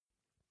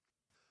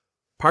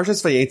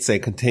Parshas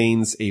Vayetze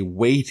contains a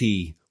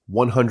weighty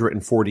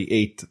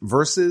 148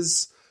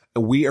 verses.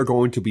 And we are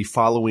going to be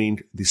following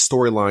the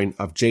storyline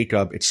of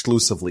Jacob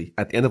exclusively.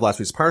 At the end of last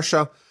week's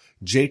Parsha,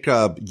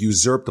 Jacob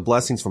usurped the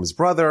blessings from his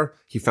brother.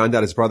 He found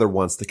out his brother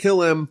wants to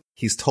kill him.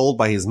 He's told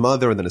by his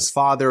mother and then his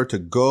father to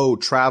go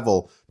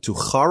travel to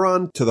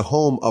Haran, to the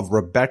home of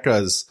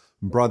Rebekah's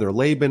brother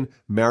Laban,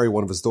 marry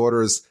one of his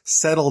daughters,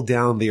 settle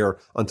down there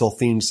until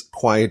things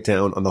quiet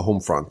down on the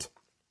home front.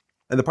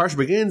 And the parsha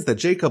begins that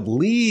Jacob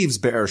leaves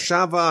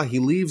Be'er-Sheva, he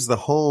leaves the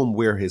home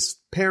where his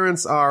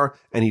parents are,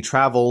 and he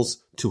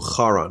travels to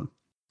Haran.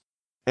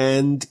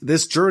 And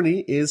this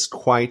journey is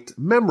quite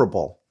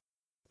memorable,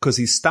 because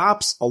he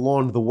stops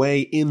along the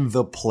way in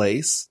the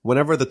place.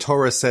 Whenever the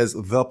Torah says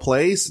the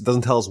place, it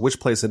doesn't tell us which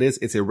place it is.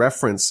 It's a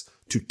reference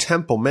to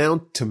Temple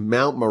Mount, to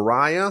Mount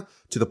Moriah,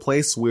 to the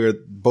place where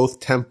both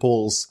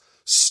temples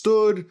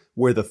stood,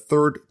 where the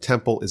third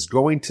temple is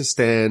going to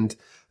stand,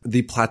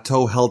 the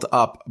plateau held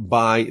up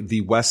by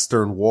the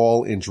Western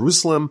Wall in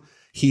Jerusalem.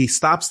 He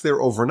stops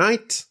there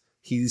overnight.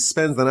 He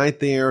spends the night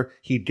there.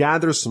 He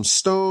gathers some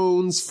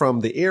stones from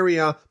the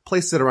area,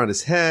 places it around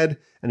his head,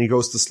 and he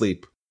goes to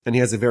sleep. And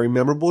he has a very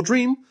memorable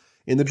dream.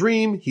 In the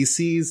dream, he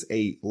sees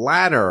a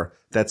ladder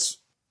that's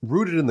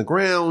rooted in the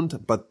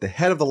ground, but the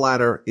head of the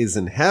ladder is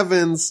in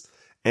heavens,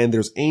 and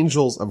there's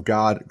angels of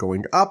God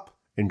going up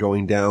and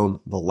going down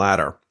the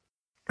ladder.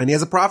 And he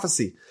has a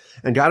prophecy.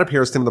 And God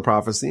appears to him in the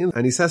prophecy,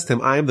 and he says to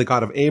him, I am the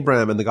God of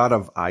Abraham and the God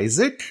of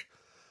Isaac.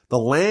 The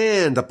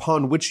land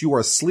upon which you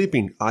are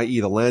sleeping, i.e.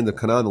 the land of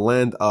Canaan, the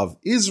land of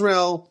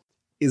Israel,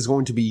 is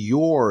going to be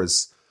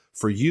yours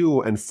for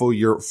you and for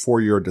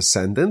your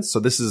descendants. So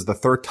this is the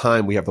third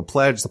time we have the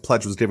pledge. The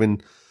pledge was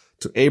given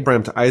to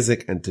Abraham, to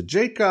Isaac, and to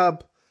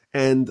Jacob.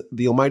 And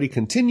the Almighty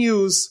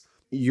continues,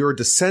 your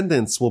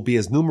descendants will be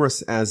as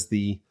numerous as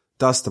the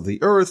dust of the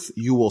earth.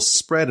 You will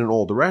spread in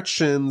all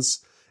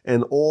directions,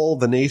 and all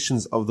the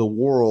nations of the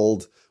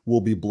world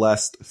will be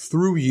blessed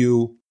through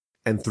you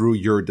and through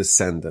your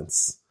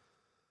descendants.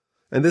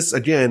 And this,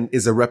 again,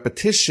 is a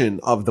repetition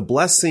of the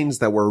blessings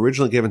that were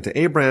originally given to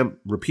Abraham,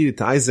 repeated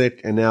to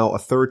Isaac, and now a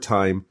third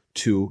time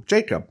to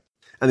Jacob.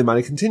 And the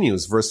Almighty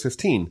continues, verse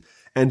 15.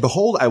 And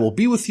behold, I will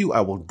be with you.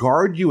 I will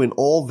guard you in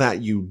all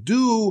that you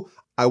do.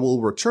 I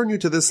will return you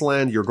to this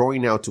land. You're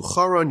going now to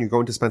Haran. You're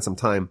going to spend some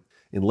time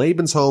in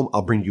Laban's home.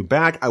 I'll bring you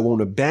back. I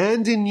won't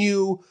abandon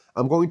you.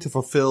 I'm going to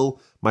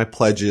fulfill my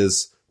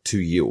pledges to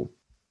you.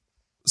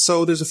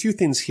 So there's a few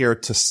things here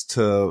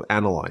to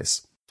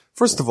analyze.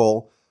 First of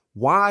all,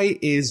 why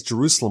is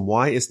Jerusalem,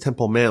 why is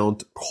Temple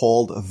Mount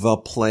called the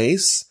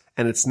place,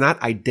 and it's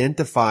not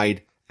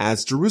identified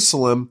as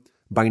Jerusalem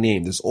by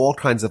name? There's all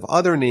kinds of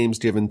other names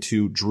given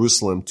to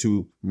Jerusalem,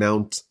 to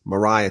Mount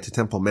Moriah, to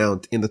Temple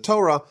Mount in the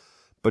Torah,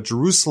 but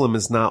Jerusalem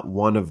is not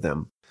one of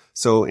them.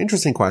 So,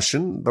 interesting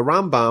question. The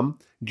Rambam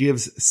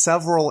gives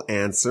several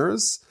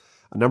answers.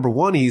 Number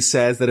one, he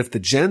says that if the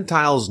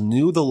Gentiles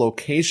knew the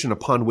location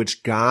upon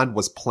which God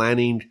was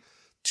planning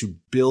to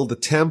build the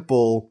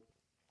temple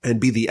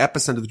and be the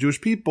epicenter of the Jewish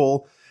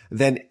people,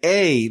 then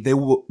A, they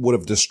would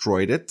have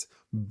destroyed it.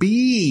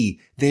 B,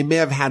 they may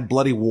have had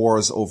bloody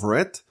wars over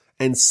it.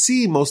 And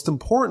C, most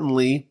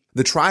importantly,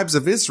 the tribes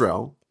of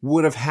Israel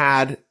would have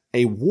had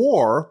a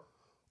war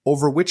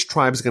over which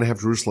tribe is going to have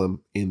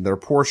Jerusalem in their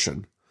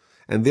portion.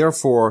 And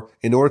therefore,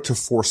 in order to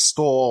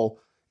forestall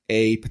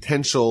a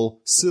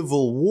potential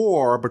civil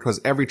war, because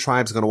every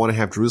tribe is going to want to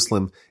have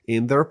Jerusalem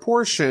in their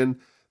portion,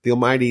 the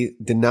Almighty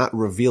did not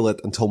reveal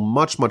it until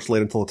much, much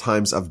later, until the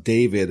times of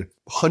David,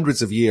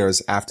 hundreds of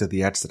years after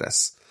the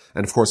Exodus.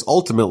 And of course,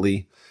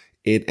 ultimately,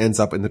 it ends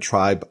up in the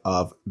tribe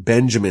of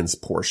Benjamin's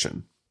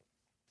portion.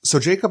 So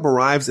Jacob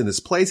arrives in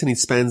this place and he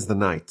spends the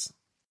night.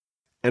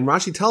 And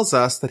Rashi tells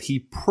us that he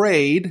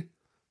prayed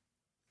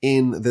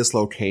in this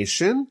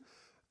location,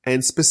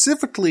 and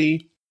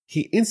specifically,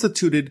 he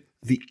instituted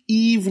the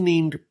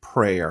evening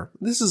prayer.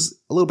 This is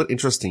a little bit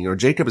interesting.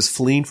 Jacob is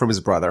fleeing from his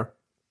brother.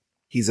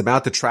 He's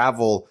about to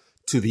travel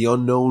to the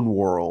unknown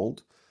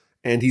world,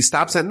 and he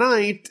stops at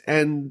night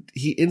and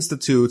he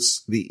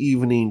institutes the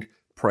evening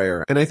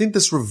prayer. And I think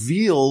this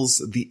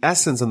reveals the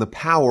essence and the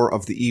power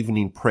of the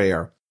evening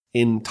prayer.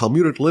 In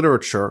Talmudic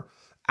literature,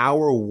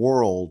 our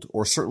world,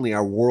 or certainly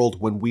our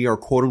world when we are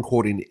quote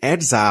unquote in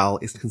exile,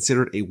 is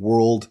considered a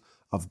world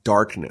of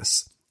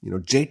darkness.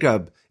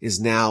 Jacob is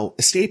now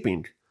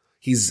escaping.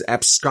 He's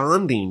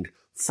absconding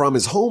from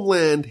his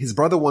homeland. His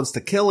brother wants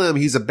to kill him.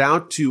 He's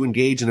about to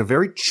engage in a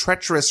very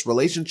treacherous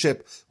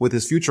relationship with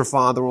his future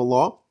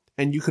father-in-law.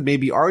 And you could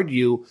maybe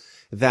argue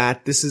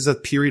that this is a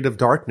period of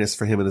darkness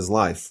for him in his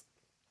life.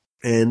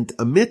 And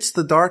amidst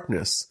the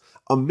darkness,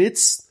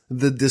 amidst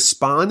the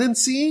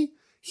despondency,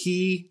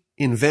 he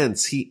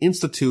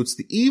institutes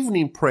the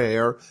evening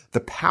prayer, the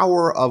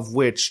power of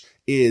which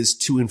is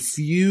to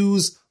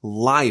infuse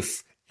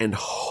life and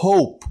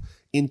hope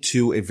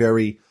into a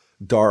very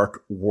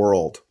dark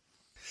world.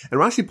 And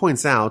Rashi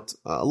points out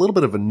a little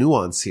bit of a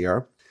nuance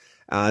here,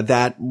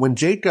 that when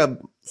Jacob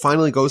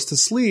finally goes to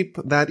sleep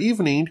that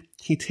evening,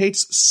 he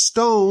takes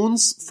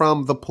stones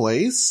from the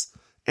place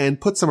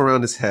and puts them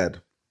around his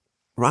head.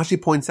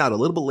 Rashi points out a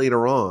little bit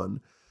later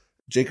on,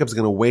 Jacob's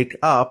going to wake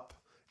up,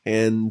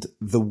 and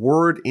the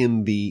word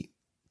in the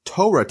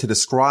Torah to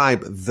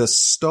describe the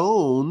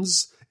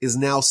stones is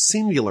now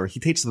singular. He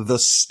takes the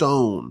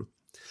stone.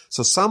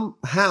 So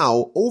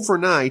somehow,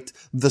 overnight,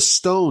 the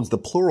stones, the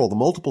plural, the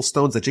multiple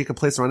stones that Jacob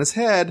placed around his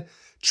head,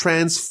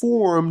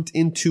 transformed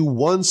into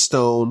one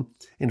stone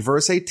in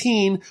verse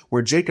 18,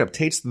 where Jacob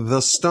takes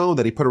the stone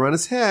that he put around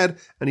his head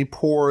and he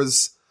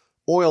pours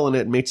oil in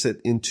it and makes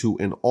it into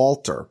an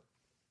altar.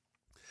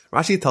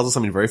 Rashi tells us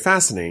something very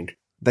fascinating,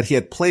 that he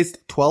had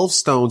placed 12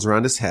 stones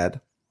around his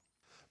head,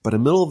 but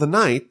in the middle of the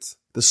night,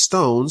 the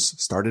stones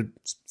started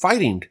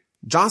fighting,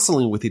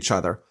 jostling with each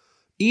other.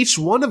 Each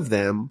one of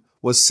them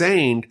was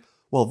saying,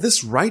 well,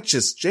 this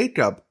righteous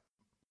Jacob,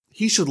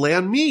 he should lay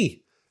on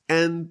me.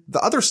 And the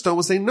other stone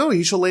was saying, no,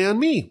 he shall lay on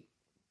me.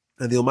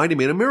 And the Almighty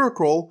made a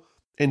miracle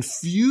and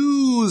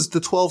fused the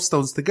 12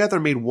 stones together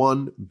and made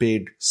one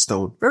big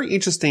stone. Very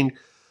interesting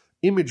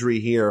imagery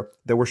here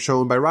that we're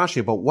shown by Rashi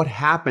about what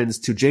happens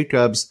to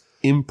Jacob's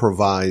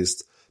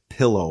improvised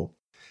pillow.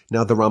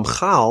 Now, the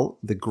Ramchal,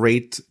 the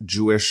great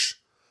Jewish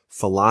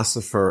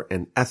philosopher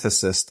and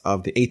ethicist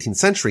of the 18th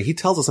century, he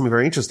tells us something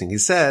very interesting. He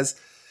says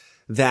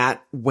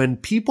that when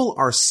people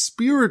are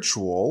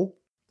spiritual,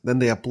 then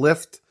they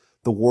uplift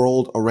the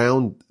world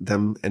around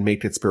them and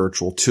make it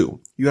spiritual too.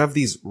 You have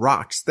these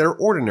rocks. They're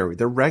ordinary.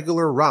 They're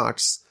regular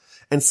rocks.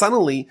 And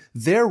suddenly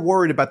they're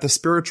worried about the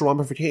spiritual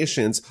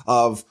ramifications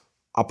of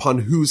upon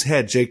whose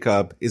head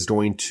Jacob is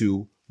going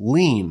to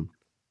lean.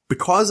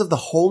 Because of the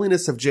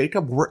holiness of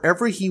Jacob,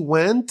 wherever he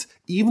went,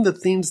 even the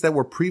things that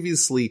were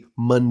previously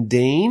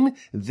mundane,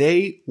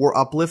 they were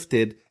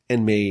uplifted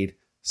and made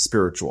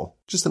spiritual.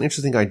 Just an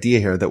interesting idea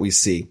here that we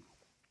see.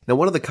 Now,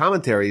 one of the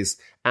commentaries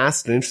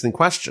asked an interesting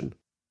question.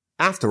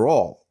 After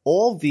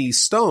all the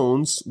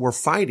stones were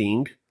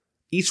fighting.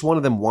 Each one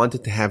of them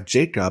wanted to have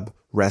Jacob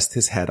rest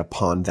his head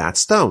upon that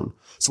stone.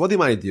 So what the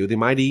Almighty do? The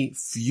Almighty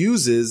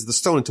fuses the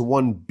stone into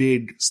one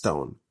big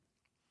stone.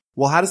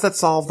 Well, how does that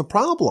solve the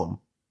problem?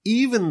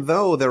 Even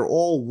though they're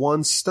all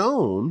one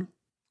stone,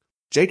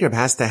 Jacob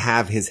has to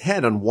have his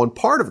head on one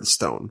part of the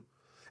stone.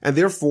 And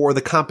therefore,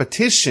 the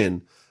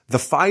competition, the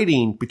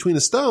fighting between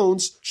the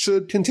stones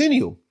should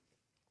continue.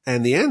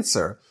 And the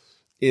answer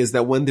is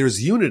that when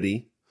there's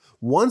unity,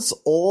 once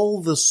all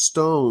the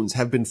stones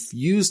have been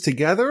fused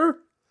together,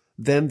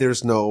 then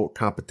there's no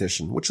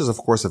competition, which is, of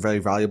course, a very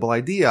valuable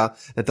idea,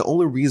 that the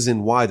only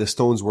reason why the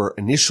stones were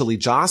initially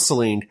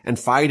jostling and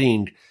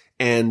fighting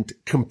and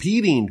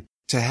competing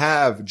to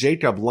have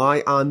Jacob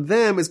lie on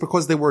them is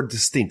because they were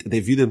distinct. They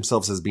view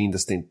themselves as being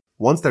distinct.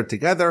 Once they're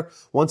together,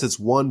 once it's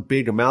one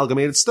big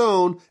amalgamated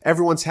stone,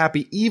 everyone's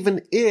happy,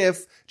 even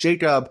if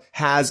Jacob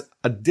has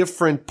a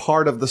different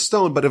part of the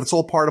stone. But if it's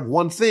all part of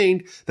one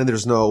thing, then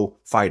there's no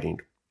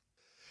fighting.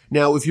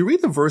 Now, if you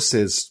read the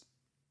verses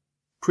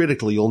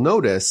critically, you'll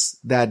notice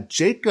that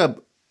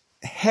Jacob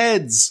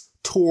heads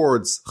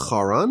towards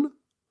Haran,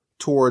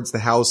 towards the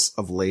house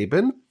of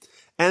Laban,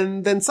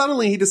 and then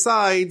suddenly he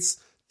decides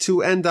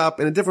to end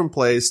up in a different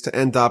place, to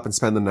end up and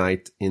spend the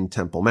night in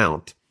Temple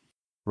Mount.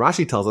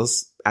 Rashi tells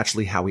us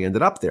actually how he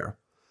ended up there.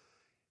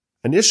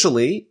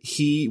 Initially,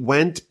 he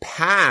went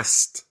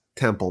past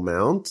Temple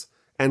Mount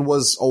and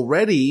was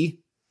already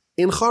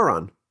in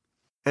Haran.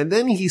 And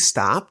then he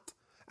stopped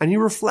and he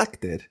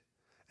reflected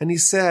and he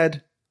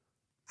said,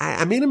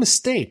 I made a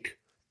mistake.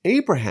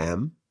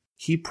 Abraham,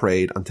 he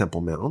prayed on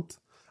Temple Mount.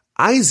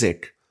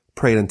 Isaac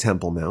prayed on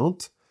Temple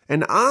Mount.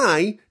 And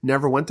I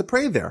never went to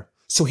pray there.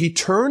 So he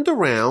turned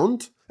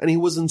around and he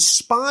was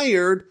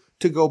inspired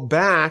to go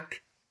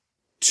back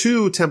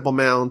to Temple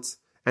Mount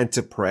and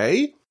to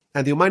pray.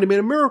 And the Almighty made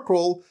a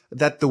miracle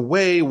that the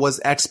way was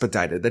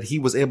expedited, that he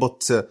was able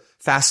to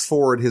fast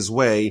forward his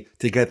way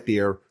to get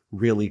there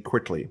really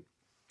quickly.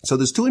 So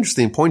there's two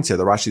interesting points here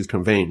that Rashi is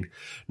conveying.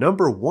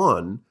 Number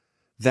one,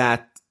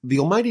 that the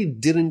Almighty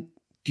didn't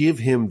give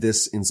him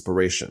this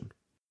inspiration.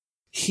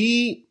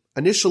 He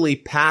initially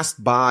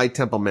passed by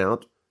Temple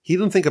Mount. He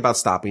didn't think about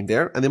stopping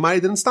there, and the Almighty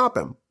didn't stop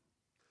him.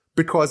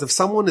 Because if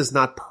someone is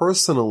not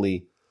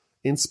personally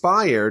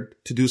inspired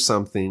to do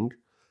something,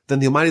 then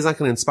the Almighty is not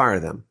going to inspire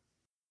them.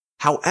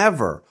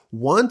 However,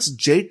 once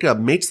Jacob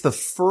makes the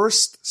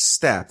first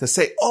step to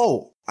say,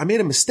 oh, I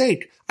made a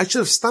mistake. I should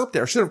have stopped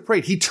there. I should have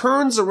prayed. He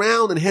turns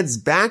around and heads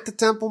back to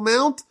Temple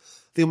Mount.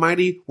 The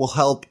Almighty will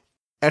help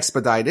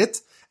expedite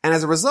it. And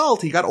as a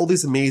result, he got all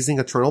these amazing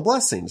eternal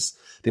blessings.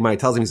 The Almighty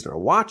tells him he's going to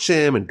watch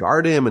him and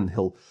guard him, and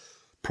he'll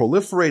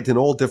proliferate in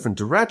all different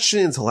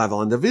directions. He'll have the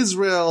land of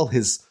Israel.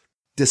 His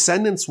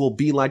descendants will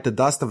be like the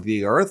dust of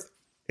the earth.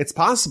 It's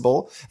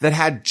possible that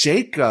had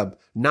Jacob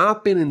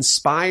not been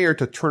inspired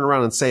to turn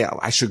around and say, oh,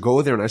 I should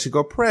go there and I should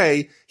go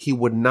pray, he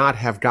would not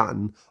have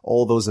gotten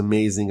all those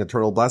amazing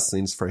eternal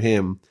blessings for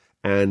him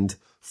and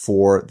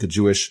for the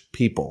Jewish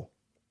people.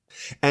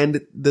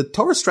 And the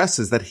Torah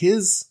stresses that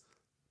his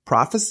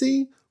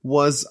prophecy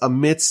was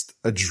amidst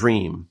a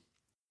dream.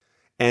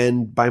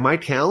 And by my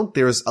count,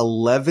 there's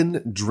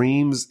 11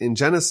 dreams in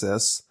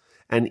Genesis,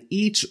 and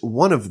each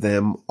one of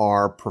them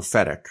are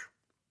prophetic.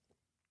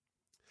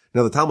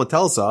 Now, the Talmud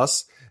tells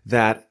us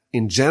that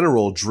in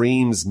general,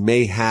 dreams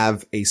may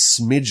have a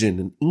smidgen,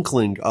 an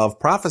inkling of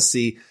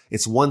prophecy.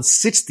 It's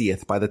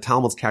 1/60th by the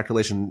Talmud's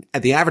calculation.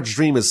 And the average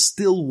dream is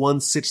still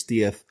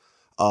 1/60th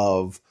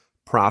of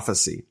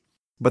prophecy.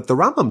 But the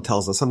Rambam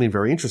tells us something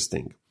very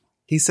interesting.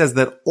 He says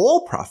that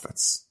all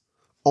prophets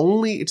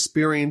only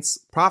experience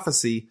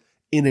prophecy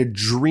in a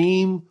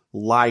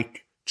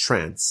dream-like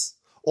trance.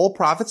 All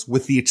prophets,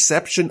 with the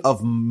exception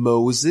of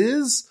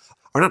Moses,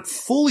 are not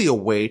fully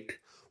awake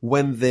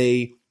when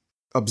they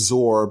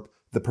absorb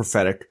the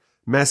prophetic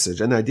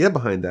message. And the idea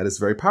behind that is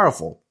very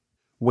powerful.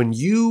 When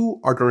you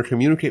are going to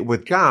communicate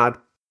with God,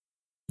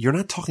 you're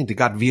not talking to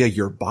God via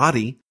your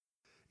body.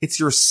 It's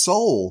your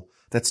soul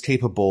that's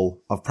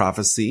capable of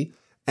prophecy.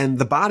 And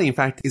the body, in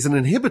fact, is an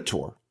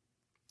inhibitor.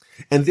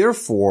 And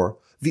therefore,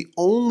 the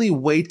only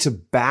way to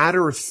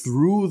batter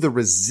through the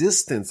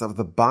resistance of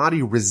the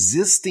body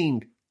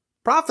resisting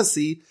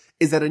prophecy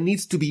is that it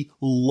needs to be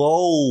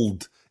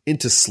lulled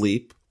into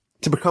sleep,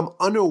 to become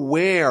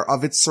unaware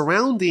of its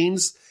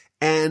surroundings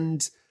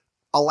and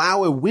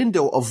allow a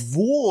window, a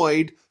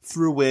void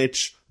through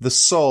which the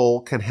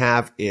soul can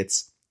have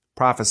its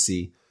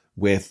prophecy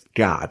with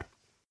God.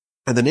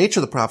 And the nature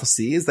of the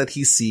prophecy is that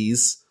he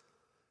sees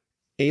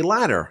a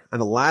ladder,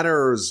 and the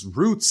ladder's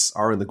roots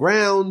are in the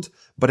ground,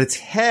 but its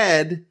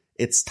head,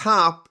 its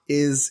top,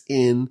 is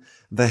in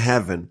the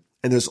heaven.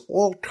 And there's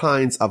all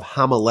kinds of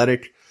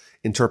homiletic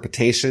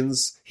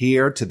interpretations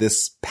here to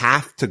this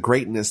path to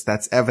greatness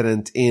that's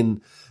evident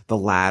in the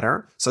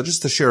ladder. So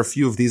just to share a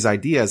few of these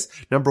ideas.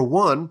 Number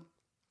one,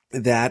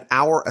 that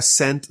our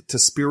ascent to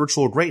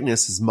spiritual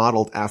greatness is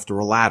modeled after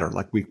a ladder.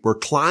 Like we're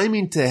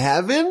climbing to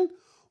heaven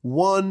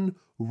one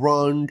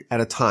rung at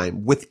a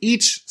time. With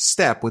each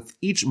step, with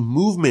each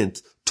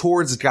movement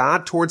towards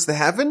God, towards the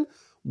heaven,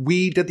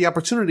 we get the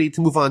opportunity to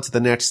move on to the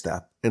next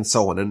step and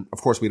so on. And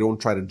of course, we don't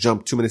try to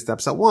jump too many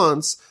steps at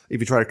once.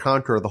 If you try to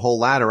conquer the whole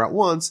ladder at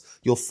once,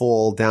 you'll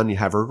fall down, you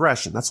have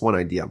regression. That's one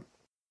idea.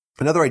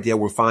 Another idea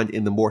we'll find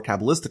in the more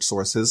Kabbalistic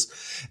sources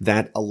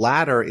that a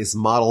ladder is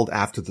modeled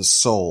after the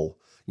soul.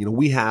 You know,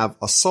 we have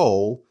a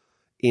soul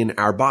in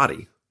our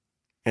body.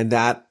 And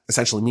that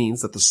essentially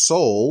means that the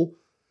soul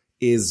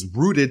is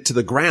rooted to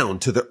the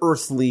ground, to the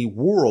earthly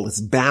world. It's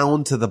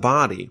bound to the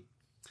body.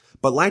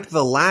 But like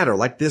the ladder,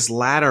 like this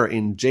ladder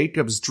in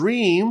Jacob's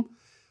dream,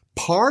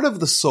 part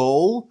of the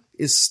soul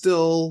is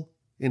still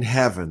in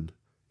heaven.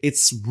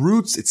 Its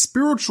roots, its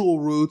spiritual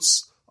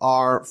roots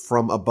are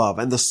from above.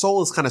 And the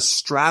soul is kind of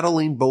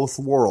straddling both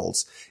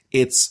worlds.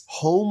 Its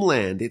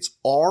homeland, its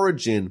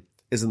origin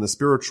is in the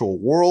spiritual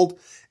world,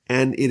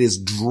 and it is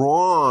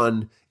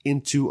drawn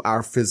into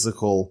our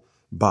physical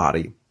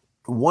body.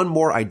 One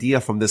more idea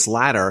from this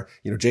ladder,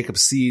 Jacob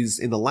sees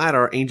in the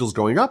ladder angels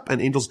going up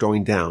and angels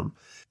going down.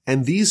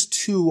 And these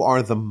two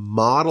are the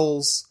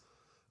models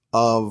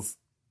of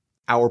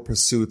our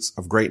pursuits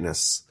of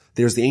greatness.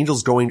 There's the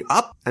angels going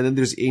up, and then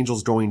there's the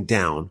angels going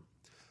down.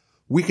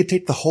 We could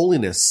take the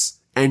holiness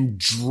and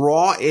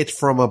draw it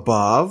from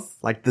above,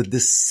 like the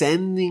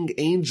descending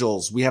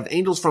angels. We have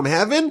angels from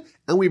heaven,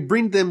 and we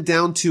bring them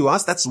down to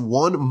us. That's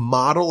one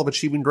model of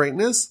achieving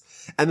greatness.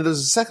 And then there's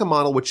a second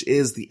model, which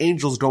is the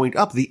angels going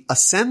up, the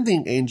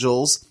ascending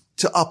angels,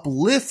 to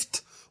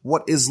uplift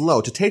what is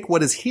low, to take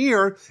what is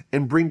here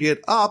and bring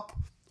it up.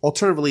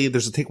 Alternatively,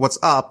 there's to take what's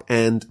up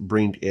and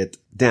bring it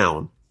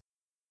down.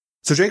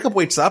 So Jacob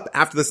wakes up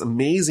after this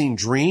amazing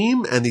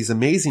dream and these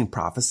amazing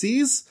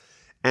prophecies,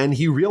 and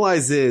he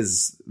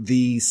realizes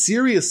the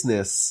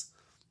seriousness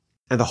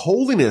and the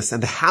holiness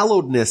and the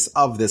hallowedness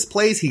of this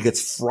place. He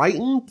gets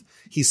frightened.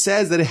 He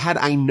says that had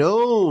I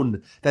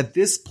known that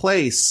this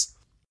place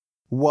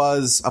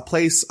was a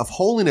place of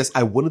holiness,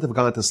 I wouldn't have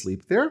gone to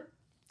sleep there.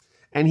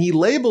 And he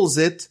labels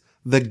it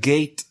the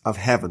gate of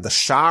heaven, the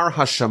Shar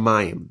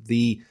HaShamayim,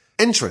 the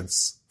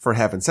entrance for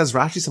heaven. Says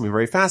Rashi something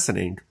very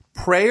fascinating.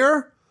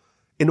 Prayer,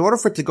 in order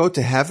for it to go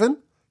to heaven,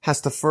 has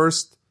to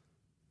first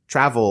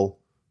travel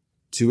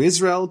to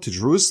Israel, to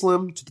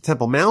Jerusalem, to the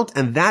Temple Mount,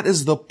 and that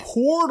is the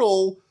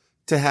portal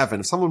to heaven.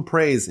 If someone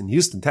prays in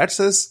Houston,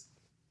 Texas,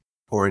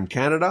 or in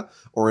Canada,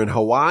 or in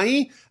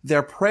Hawaii,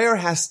 their prayer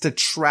has to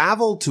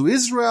travel to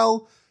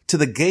Israel, to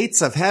the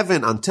gates of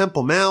heaven on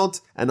Temple Mount,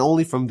 and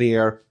only from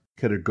there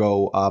could it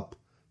go up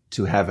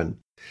to heaven.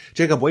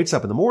 Jacob wakes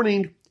up in the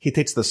morning. He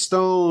takes the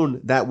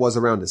stone that was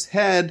around his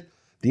head,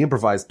 the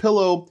improvised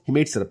pillow. He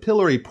makes it a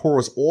pillar. He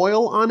pours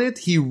oil on it.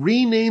 He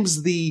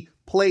renames the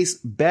place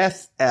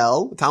Beth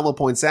El. The Talmud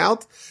points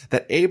out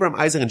that Abraham,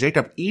 Isaac, and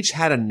Jacob each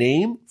had a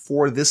name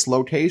for this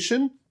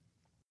location.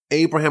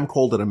 Abraham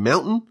called it a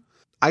mountain.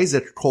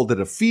 Isaac called it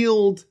a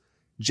field.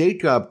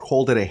 Jacob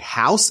called it a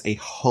house, a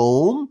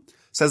home.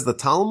 Says the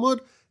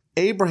Talmud,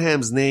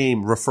 Abraham's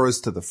name refers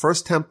to the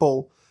first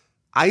temple.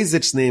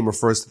 Isaac's name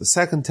refers to the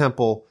second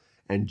temple.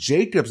 And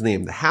Jacob's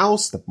name, the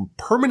house, the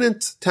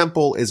permanent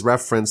temple, is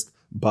referenced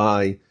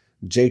by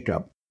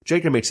Jacob.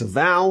 Jacob makes a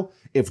vow.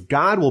 If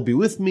God will be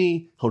with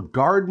me, he'll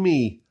guard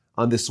me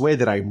on this way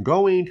that I'm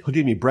going. He'll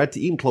give me bread to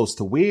eat and clothes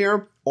to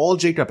wear. All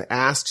Jacob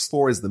asks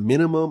for is the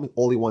minimum.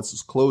 All he wants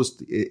is clothes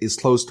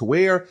to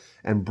wear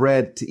and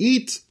bread to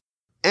eat.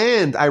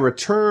 And I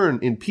return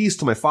in peace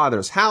to my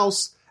father's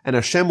house, and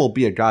Hashem will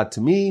be a God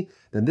to me.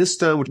 Then this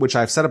stone, which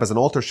I have set up as an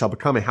altar, shall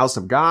become a house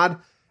of God.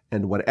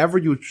 And whatever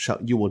you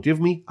will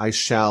give me, I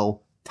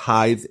shall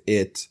tithe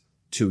it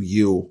to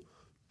you.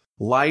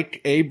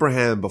 Like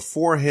Abraham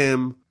before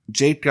him,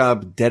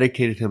 Jacob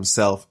dedicated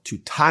himself to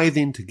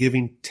tithing, to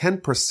giving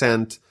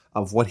 10%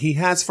 of what he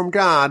has from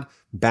God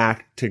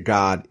back to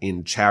God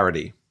in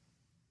charity.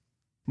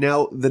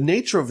 Now, the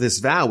nature of this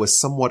vow is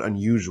somewhat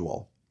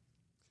unusual.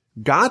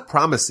 God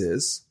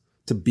promises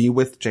to be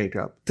with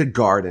Jacob, to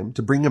guard him,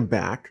 to bring him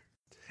back.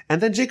 And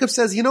then Jacob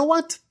says, you know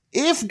what?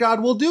 If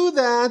God will do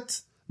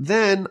that,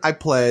 then I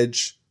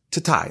pledge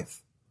to tithe,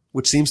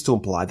 which seems to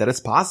imply that it's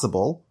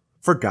possible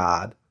for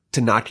God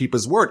to not keep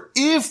his word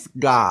if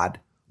God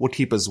will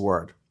keep his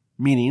word,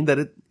 meaning that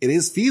it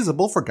is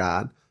feasible for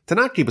God to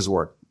not keep his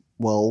word.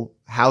 Well,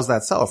 how's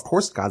that so? Of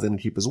course, God's going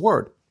to keep his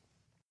word.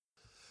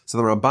 So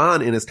the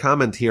Ramban in his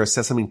comment here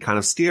says something kind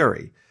of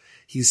scary.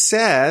 He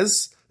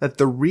says that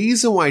the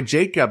reason why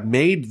Jacob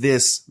made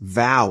this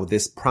vow,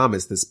 this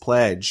promise, this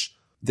pledge,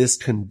 this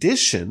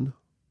condition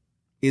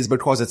is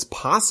because it's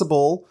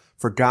possible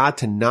for God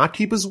to not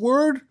keep his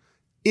word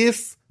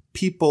if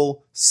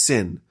people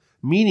sin,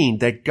 meaning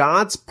that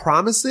God's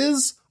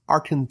promises are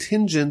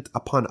contingent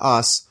upon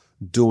us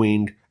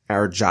doing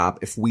our job.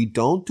 If we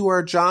don't do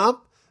our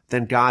job,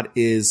 then God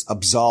is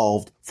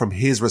absolved from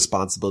his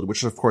responsibility,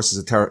 which of course is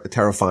a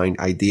terrifying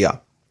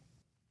idea.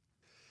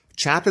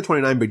 Chapter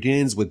 29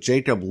 begins with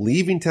Jacob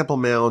leaving Temple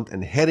Mount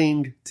and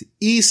heading to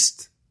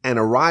east and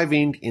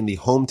arriving in the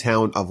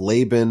hometown of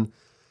Laban,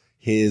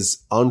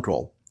 his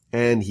uncle.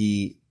 And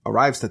he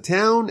arrives to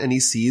town and he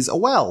sees a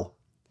well.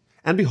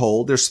 And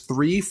behold, there's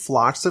 3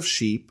 flocks of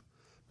sheep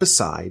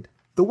beside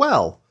the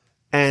well.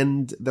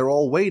 And they're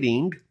all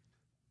waiting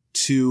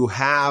to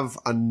have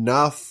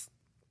enough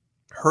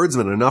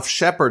herdsmen, enough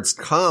shepherds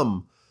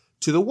come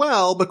to the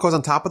well, because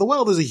on top of the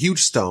well there's a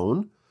huge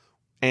stone.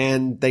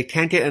 And they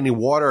can't get any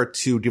water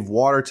to give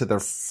water to their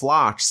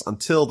flocks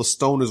until the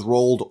stone is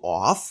rolled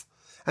off.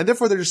 And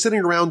therefore they're just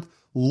sitting around,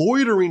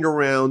 loitering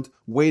around,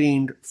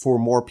 waiting for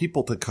more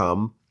people to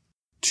come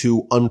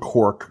to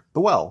uncork the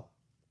well.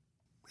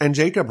 And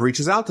Jacob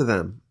reaches out to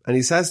them and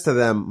he says to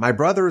them, my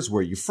brothers, where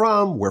are you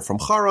from? We're from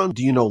Haran.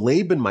 Do you know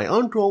Laban, my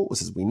uncle? He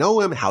says, we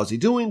know him. How's he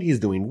doing? He's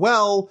doing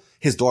well.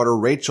 His daughter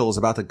Rachel is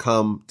about to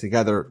come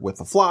together with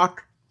the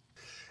flock.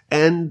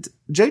 And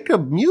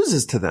Jacob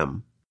muses to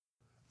them.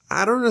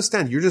 I don't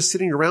understand. You're just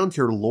sitting around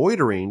here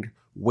loitering,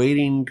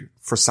 waiting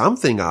for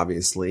something,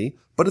 obviously,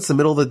 but it's the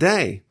middle of the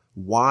day.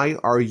 Why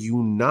are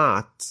you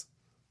not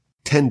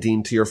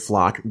tending to your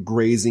flock,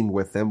 grazing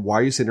with them? Why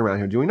are you sitting around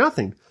here doing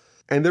nothing?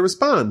 And they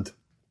respond,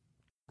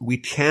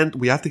 we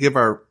have to give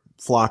our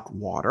flock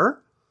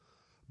water,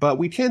 but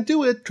we can't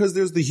do it because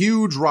there's the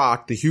huge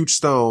rock, the huge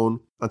stone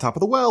on top of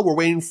the well. We're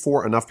waiting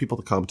for enough people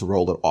to come to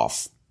roll it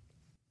off.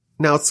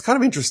 Now, it's kind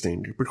of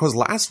interesting because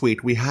last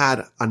week we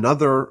had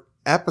another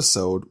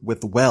episode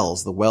with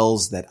wells, the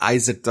wells that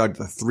Isaac dug,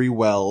 the 3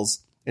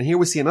 wells. And here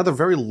we see another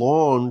very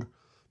long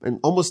and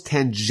almost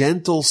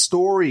tangential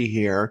story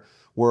here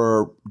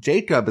where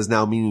Jacob is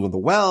now meeting with the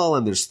well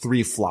and there's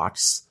 3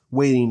 flocks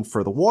waiting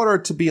for the water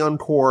to be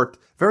uncorked.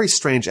 Very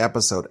strange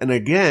episode. And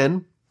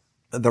again,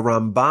 the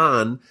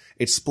Ramban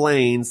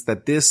explains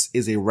that this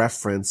is a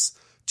reference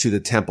to the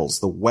temples.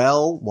 The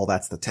well,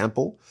 that's the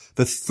temple.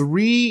 The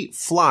 3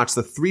 flocks,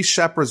 the 3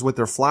 shepherds with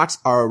their flocks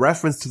are a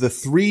reference to the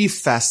 3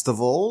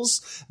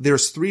 festivals.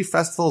 There's 3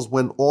 festivals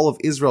when all of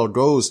Israel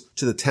goes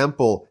to the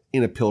temple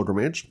in a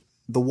pilgrimage.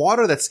 The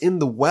water that's in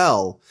the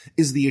well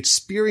is the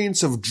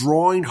experience of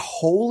drawing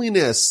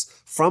holiness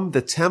from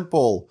the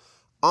temple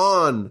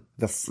on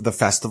the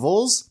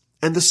festivals.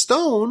 And the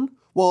stone,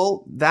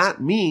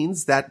 that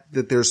means that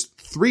there's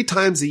 3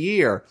 times a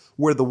year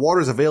where the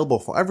water is available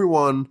for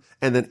everyone.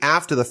 And then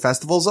after the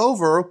festival's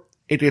over,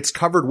 it gets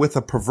covered with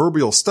a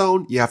proverbial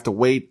stone. You have to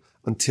wait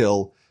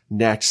until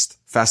next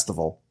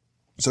festival.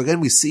 So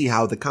again, we see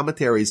how the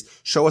commentaries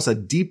show us a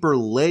deeper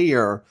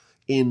layer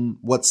in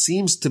what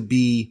seems to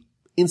be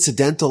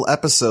incidental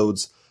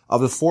episodes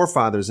of the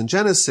forefathers in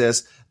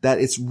Genesis, that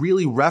it's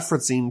really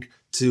referencing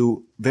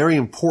to very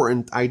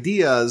important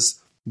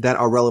ideas that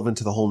are relevant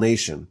to the whole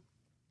nation.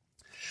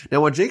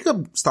 Now, when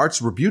Jacob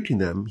starts rebuking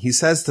them, he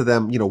says to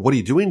them, what are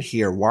you doing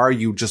here? Why are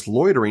you just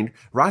loitering?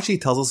 Rashi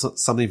tells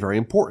us something very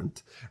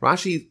important.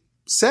 Rashi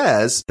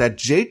says that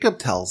Jacob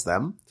tells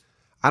them,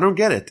 I don't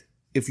get it.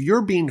 If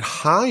you're being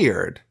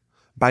hired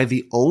by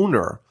the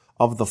owner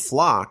of the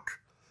flock,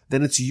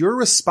 then it's your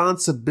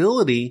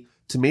responsibility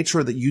to make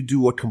sure that you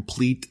do a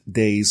complete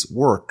day's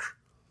work.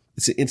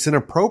 It's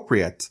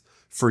inappropriate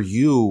for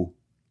you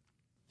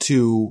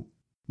to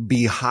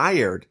be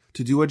hired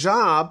to do a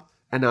job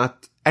and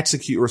not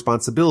execute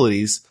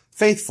responsibilities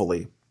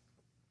faithfully.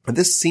 And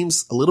this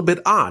seems a little bit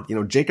odd.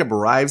 Jacob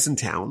arrives in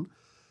town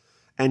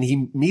and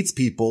he meets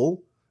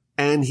people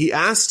And he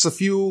asks a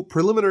few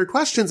preliminary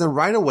questions and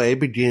right away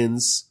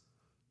begins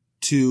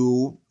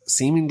to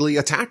seemingly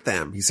attack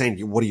them. He's saying,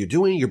 what are you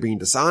doing? You're being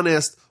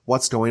dishonest.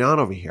 What's going on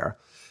over here?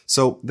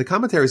 So the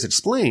commentaries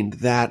explained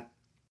that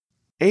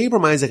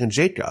Abraham, Isaac, and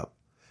Jacob,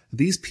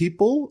 these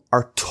people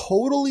are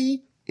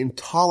totally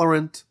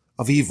intolerant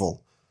of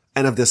evil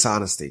and of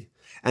dishonesty.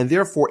 And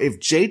therefore,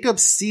 if Jacob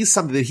sees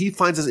something that he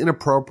finds as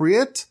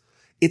inappropriate,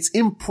 it's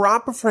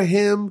improper for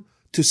him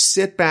to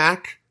sit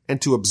back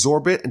and to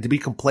absorb it and to be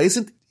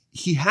complacent.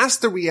 He has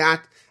to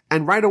react.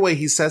 And right away,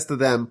 he says to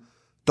them,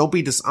 don't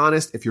be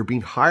dishonest. If you're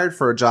being hired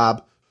for a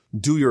job,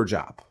 do your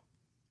job.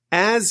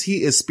 As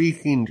he is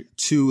speaking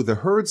to the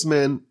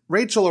herdsmen,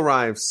 Rachel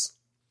arrives.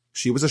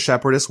 She was a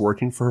shepherdess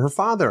working for her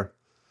father.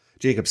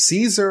 Jacob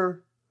sees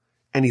her,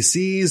 and he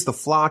sees the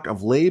flock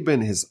of Laban,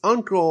 his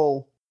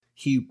uncle.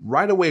 He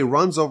right away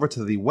runs over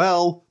to the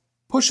well,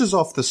 pushes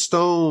off the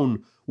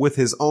stone with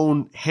his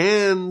own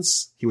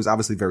hands. He was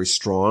obviously very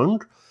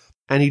strong.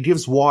 And he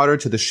gives water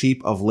to the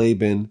sheep of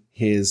Laban,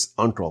 his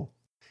uncle.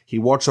 He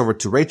walks over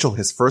to Rachel,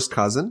 his first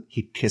cousin.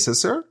 He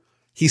kisses her.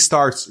 He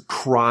starts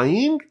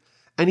crying.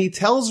 And he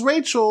tells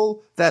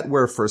Rachel that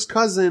we're first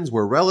cousins,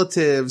 we're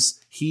relatives.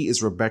 He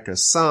is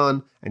Rebekah's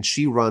son. And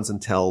she runs and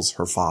tells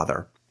her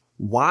father.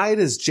 Why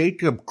does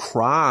Jacob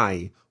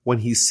cry when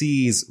he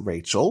sees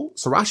Rachel?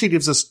 So Rashi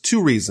gives us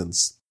two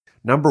reasons.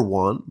 Number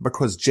one,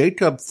 because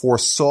Jacob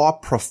foresaw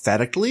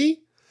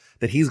prophetically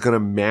that he's going to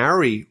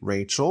marry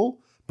Rachel,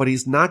 but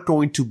he's not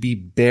going to be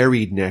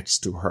buried next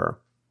to her.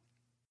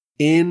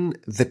 In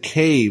the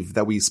cave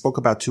that we spoke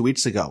about 2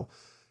 weeks ago,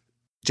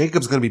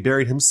 Jacob's going to be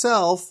buried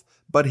himself,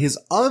 but his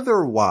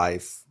other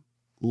wife,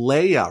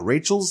 Leah,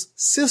 Rachel's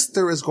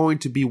sister, is going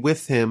to be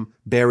with him,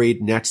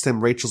 buried next to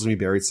him. Rachel's going to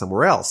be buried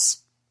somewhere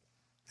else.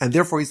 And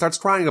therefore he starts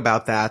crying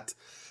about that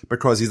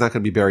because he's not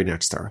going to be buried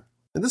next to her.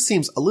 And this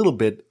seems a little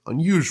bit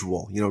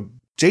unusual.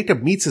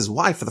 Jacob meets his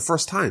wife for the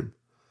first time.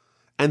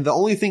 And the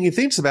only thing he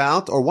thinks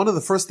about, or one of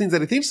the first things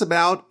that he thinks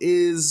about,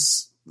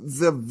 is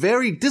the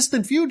very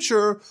distant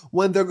future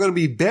when they're going to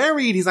be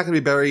buried. He's not going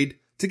to be buried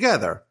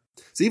together.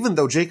 So even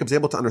though Jacob's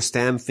able to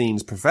understand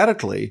things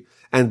prophetically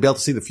and be able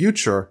to see the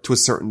future to a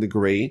certain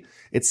degree,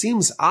 it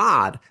seems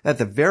odd that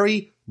the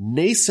very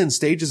nascent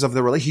stages of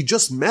the relationship, he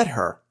just met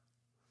her.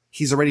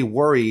 He's already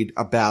worried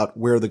about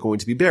where they're going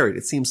to be buried.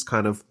 It seems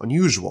kind of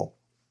unusual.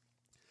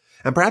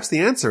 And perhaps the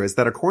answer is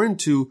that according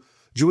to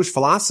Jewish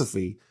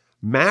philosophy,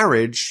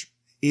 marriage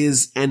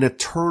is an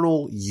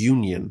eternal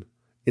union.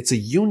 It's a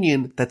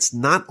union that's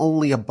not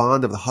only a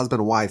bond of the husband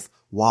and wife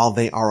while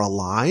they are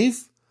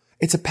alive,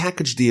 it's a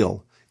package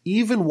deal.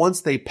 Even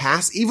once they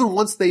pass, even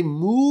once they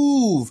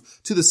move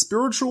to the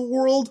spiritual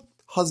world,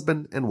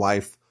 husband and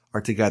wife are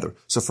together.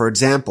 So for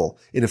example,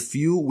 in a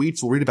few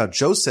weeks, we'll read about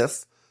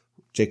Joseph,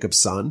 Jacob's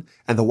son,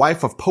 and the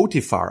wife of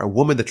Potiphar, a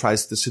woman that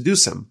tries to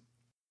seduce him.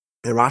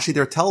 And Rashi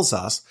there tells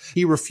us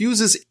he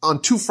refuses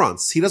on two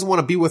fronts. He doesn't want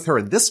to be with her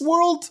in this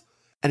world,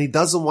 and he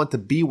doesn't want to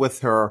be with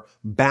her,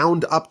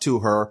 bound up to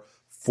her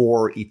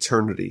for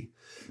eternity.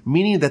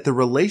 Meaning that the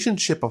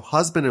relationship of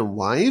husband and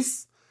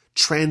wife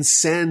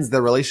transcends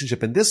the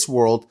relationship in this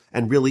world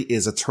and really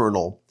is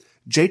eternal.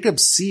 Jacob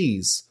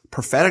sees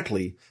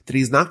prophetically that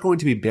he's not going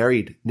to be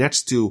buried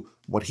next to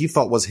what he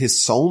thought was his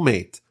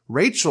soulmate,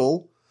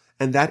 Rachel,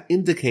 and that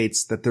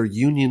indicates that their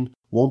union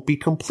won't be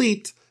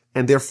complete,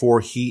 and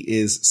therefore he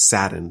is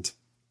saddened.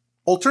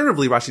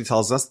 Alternatively, Rashi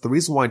tells us the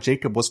reason why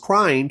Jacob was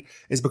crying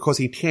is because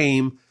he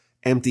came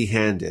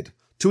empty-handed.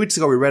 2 weeks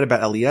ago, we read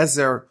about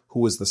Eliezer,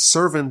 who was the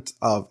servant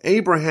of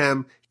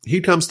Abraham.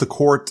 He comes to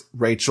court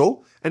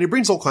Rachel, and he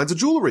brings all kinds of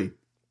jewelry.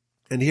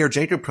 And here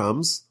Jacob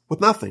comes with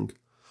nothing.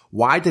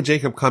 Why did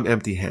Jacob come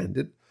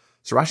empty-handed?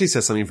 So Rashi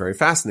says something very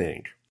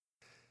fascinating.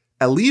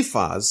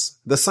 Eliphaz,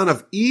 the son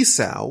of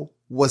Esau,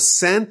 was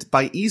sent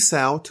by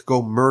Esau to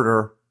go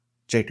murder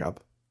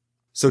Jacob.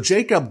 So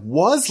Jacob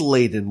was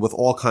laden with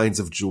all kinds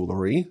of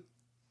jewelry,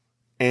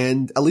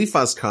 and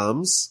Eliphaz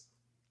comes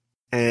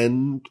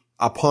and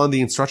upon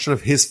the instruction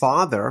of his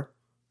father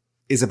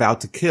is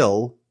about to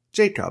kill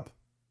Jacob.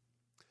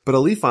 But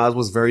Eliphaz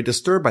was very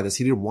disturbed by this.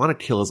 He didn't want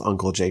to kill his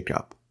uncle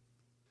Jacob.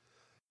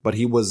 But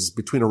he was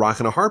between a rock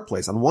and a hard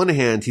place. On one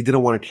hand, he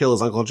didn't want to kill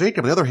his uncle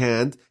Jacob. On the other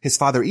hand, his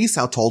father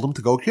Esau told him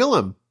to go kill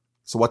him.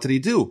 So what did he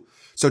do?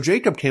 So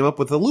Jacob came up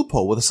with a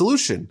loophole, with a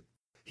solution.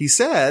 He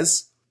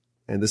says,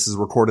 and this is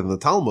recorded in the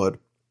Talmud,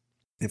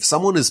 if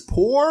someone is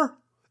poor,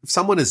 if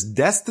someone is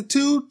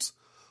destitute,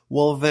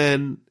 well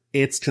then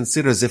it's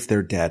considered as if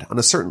they're dead. On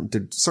a certain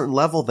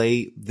level,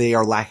 they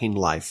are lacking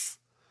life.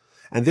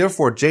 And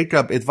therefore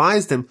Jacob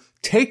advised him,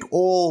 take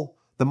all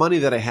the money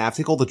that I have,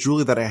 take all the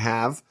jewelry that I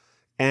have,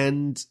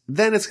 and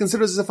then it's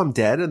considered as if I'm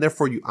dead, and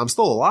therefore I'm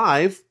still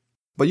alive,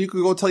 but you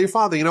could go tell your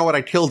father, you know what,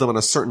 I killed him on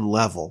a certain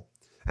level.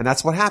 And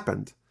that's what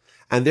happened.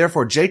 And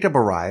therefore Jacob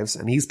arrives,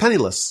 and he's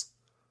penniless.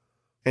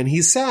 And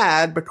he's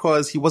sad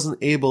because he wasn't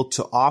able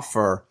to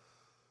offer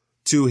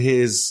to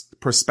his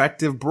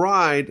prospective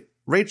bride,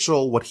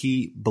 Rachel, what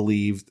he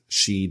believed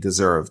she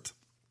deserved.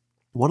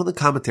 One of the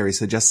commentaries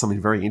suggests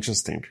something very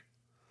interesting.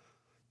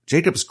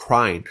 Jacob's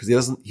crying because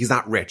he's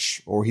not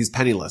rich or he's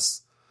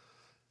penniless.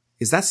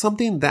 Is that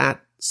something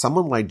that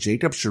someone like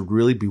Jacob should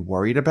really be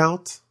worried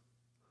about?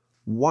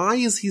 Why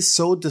is he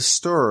so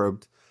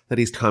disturbed that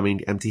he's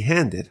coming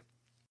empty-handed?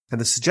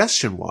 And the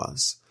suggestion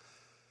was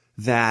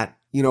that,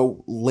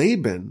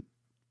 Laban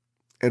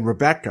and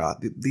Rebekah,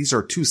 these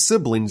are two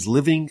siblings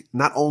living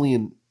not only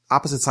in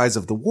opposite sides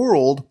of the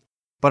world,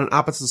 but on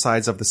opposite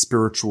sides of the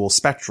spiritual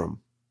spectrum.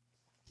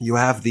 You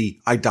have the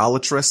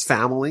idolatrous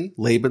family,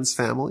 Laban's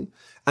family,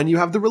 and you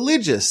have the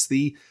religious,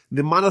 the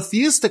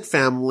monotheistic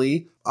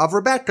family of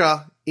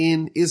Rebekah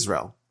in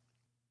Israel.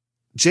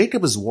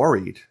 Jacob is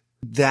worried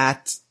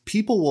that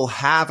people will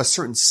have a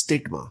certain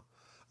stigma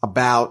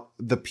about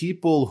the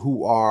people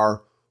who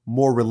are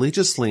more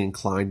religiously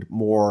inclined,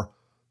 more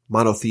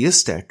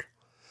monotheistic,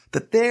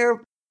 that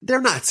they're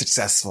not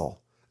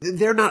successful.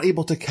 They're not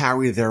able to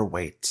carry their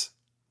weight.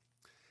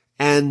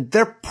 And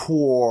they're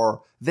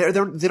poor. They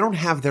don't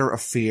have their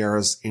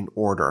affairs in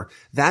order.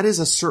 That is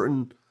a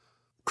certain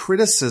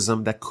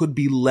criticism that could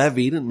be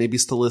levied, and maybe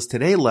still is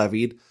today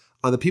levied,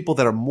 on the people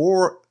that are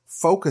more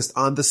focused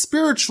on the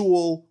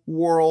spiritual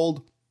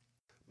world,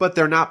 but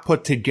they're not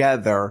put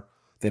together.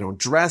 They don't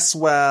dress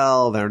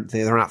well.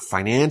 They're not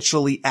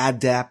financially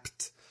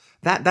adept.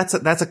 That's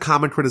a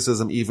common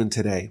criticism even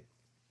today.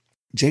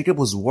 Jacob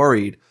was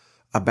worried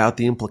about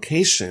the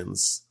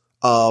implications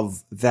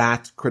of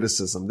that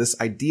criticism, this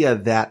idea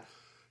that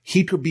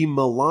he could be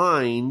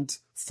maligned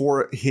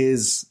for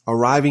his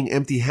arriving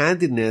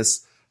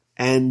empty-handedness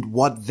and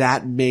what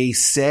that may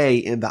say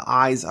in the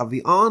eyes of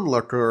the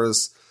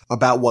onlookers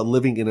about what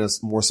living in a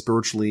more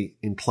spiritually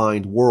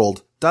inclined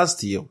world does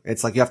to you.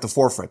 It's like you have to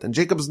forfeit. And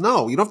Jacob's,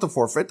 no, you don't have to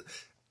forfeit.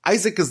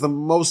 Isaac is the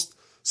most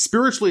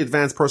spiritually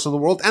advanced person in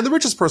the world and the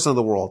richest person in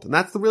the world. And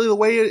that's really the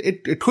way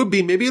it could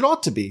be. Maybe it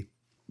ought to be.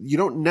 You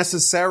don't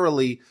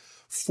necessarily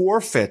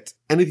forfeit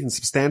anything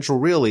substantial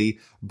really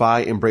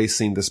by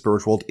embracing the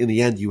spiritual world. In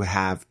the end, you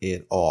have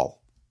it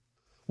all.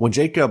 When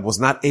Jacob was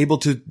not able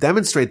to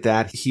demonstrate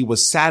that, he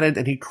was saddened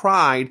and he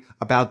cried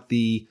about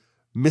the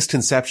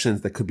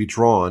misconceptions that could be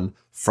drawn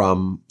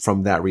from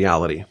that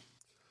reality.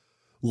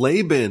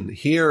 Laban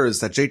hears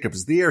that Jacob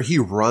is there. He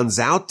runs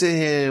out to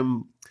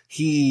him.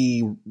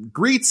 He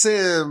greets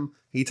him.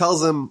 He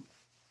tells him,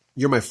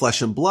 "You're my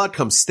flesh and blood.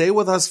 Come stay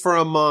with us for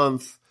a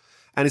month."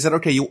 And he said,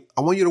 "Okay,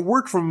 I want you to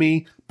work for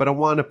me, but I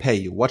want to pay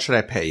you. What should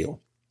I pay you?"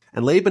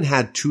 And Laban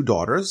had two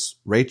daughters.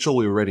 Rachel,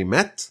 we already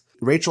met.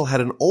 Rachel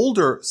had an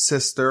older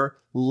sister,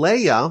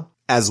 Leah,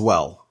 as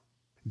well.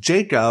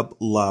 Jacob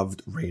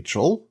loved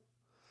Rachel,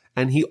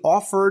 and he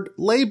offered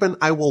Laban,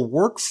 "I will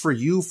work for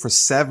you for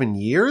 7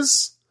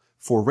 years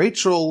for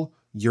Rachel,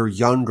 your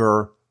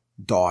younger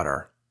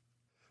daughter."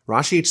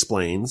 Rashi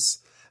explains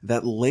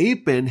that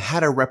Laban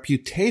had a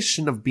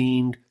reputation of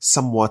being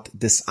somewhat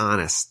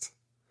dishonest.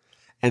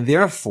 And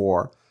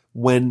therefore,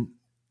 when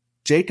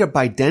Jacob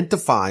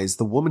identifies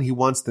the woman he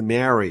wants to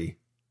marry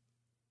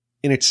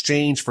in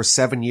exchange for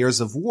 7 years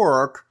of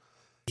work,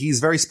 he's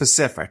very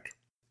specific.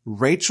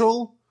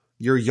 Rachel,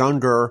 your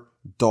younger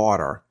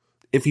daughter.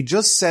 If he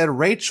just said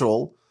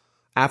Rachel,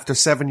 after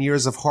 7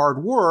 years of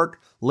hard work,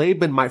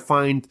 Laban might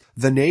find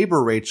the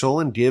neighbor Rachel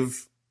and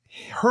give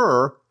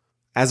her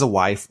as a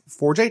wife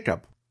for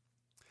Jacob.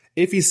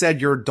 If he said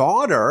your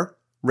daughter,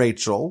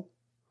 Rachel,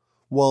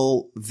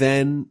 well,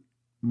 then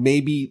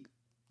maybe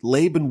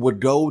Laban would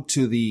go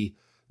to the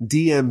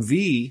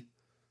DMV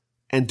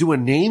and do a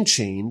name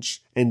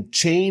change and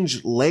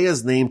change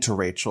Leah's name to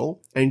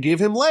Rachel and give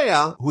him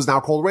Leah, who's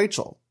now called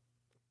Rachel.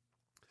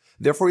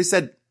 Therefore, he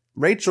said,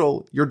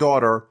 Rachel, your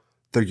daughter,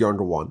 the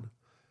younger one.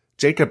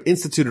 Jacob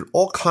instituted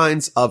all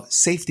kinds of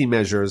safety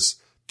measures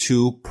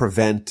to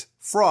prevent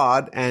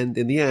fraud, and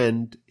in the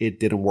end, it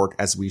didn't work,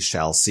 as we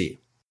shall see.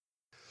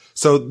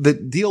 So the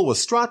deal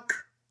was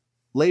struck,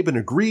 Laban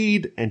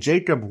agreed, and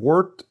Jacob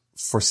worked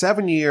for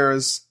 7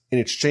 years in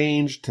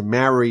exchange to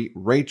marry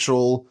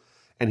Rachel,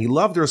 and he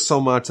loved her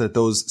so much that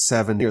those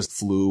 7 years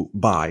flew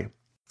by.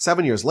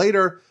 7 years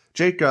later,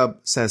 Jacob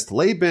says to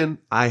Laban,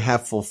 "I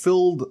have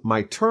fulfilled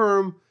my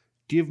term.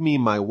 Give me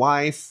my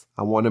wife.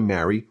 I want to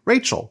marry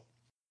Rachel."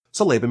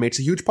 So Laban makes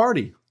a huge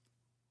party.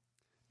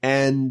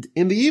 And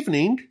in the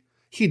evening,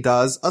 he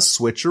does a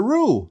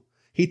switcheroo.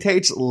 He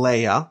takes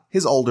Leah,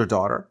 his older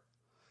daughter,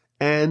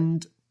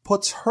 and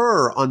puts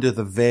her under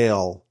the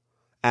veil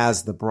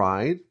as the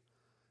bride.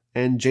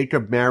 And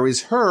Jacob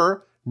marries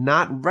her,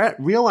 not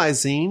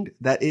realizing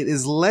that it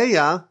is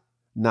Leah,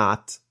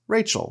 not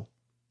Rachel.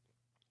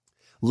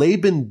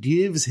 Laban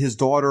gives his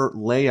daughter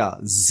Leah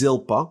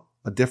Zilpah,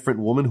 a different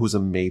woman who's a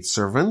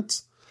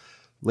maidservant.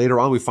 Later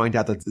on, we find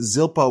out that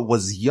Zilpah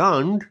was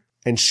young,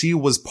 and she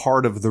was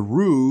part of the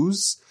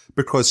ruse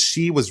because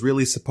she was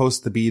really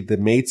supposed to be the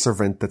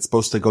maidservant that's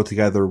supposed to go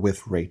together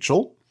with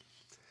Rachel.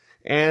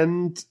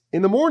 And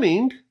in the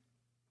morning,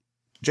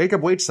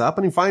 Jacob wakes up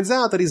and he finds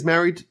out that he's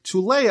married to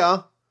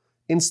Leah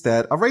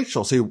instead of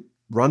Rachel. So he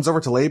runs over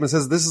to Laban and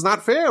says, "This is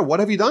not fair.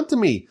 What have you done to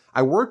me?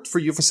 I worked for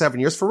you for 7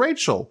 years for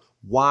Rachel.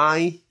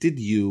 Why did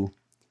you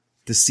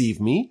deceive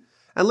me?"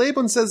 And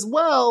Laban says,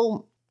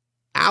 "Well,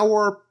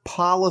 our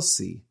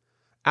policy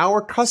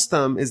Our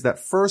custom is that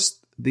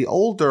first the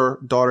older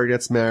daughter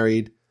gets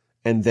married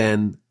and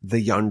then the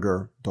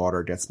younger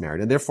daughter gets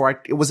married. And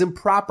therefore, it was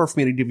improper for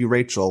me to give you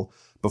Rachel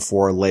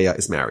before Leah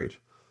is married.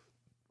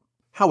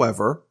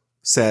 However,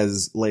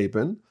 says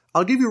Laban,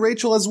 I'll give you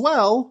Rachel as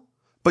well,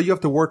 but you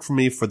have to work for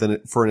me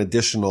for an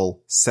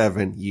additional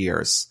 7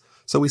 years.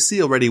 So we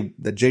see already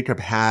that Jacob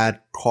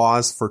had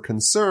cause for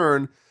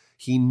concern.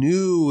 He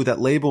knew that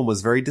Laban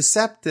was very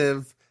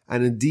deceptive,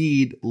 and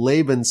indeed,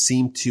 Laban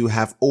seemed to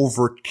have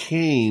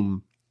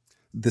overcame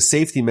the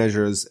safety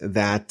measures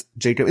that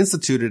Jacob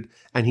instituted,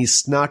 and he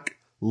snuck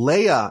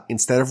Leah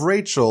instead of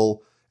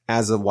Rachel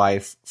as a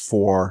wife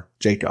for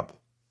Jacob.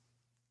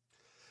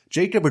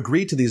 Jacob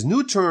agreed to these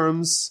new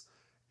terms,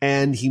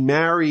 and he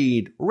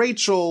married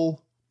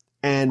Rachel,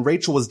 and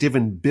Rachel was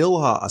given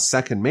Bilhah, a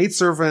second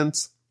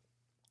maidservant,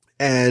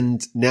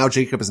 and now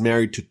Jacob is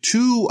married to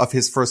two of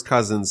his first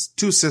cousins,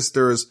 two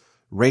sisters,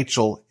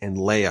 Rachel and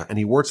Leah, and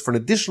he works for an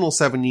additional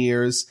 7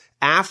 years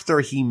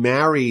after he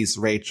marries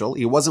Rachel.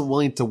 He wasn't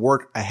willing to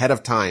work ahead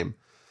of time.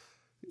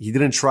 He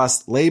didn't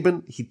trust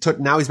Laban.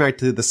 Now he's married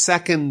to the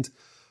second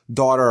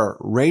daughter,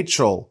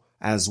 Rachel,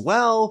 as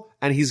well,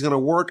 and he's going to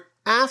work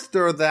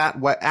after that,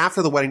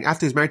 after the wedding,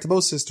 after he's married to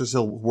both sisters,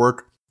 he'll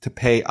work to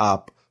pay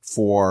up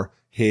for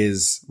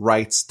his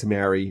rights to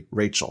marry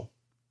Rachel.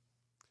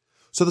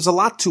 So there's a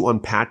lot to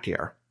unpack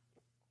here.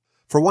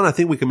 For one, I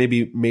think we can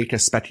maybe make a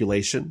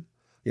speculation.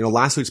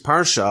 Last week's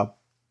Parsha,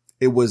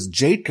 it was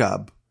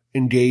Jacob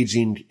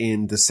engaging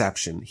in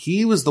deception.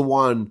 He was the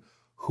one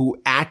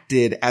who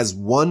acted as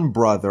one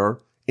brother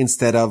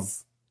instead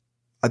of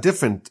a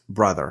different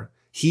brother.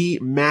 He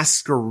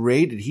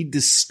masqueraded, he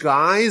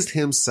disguised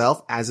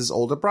himself as his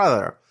older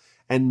brother.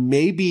 And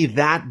maybe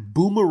that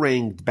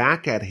boomeranged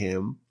back at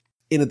him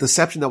in a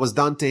deception that was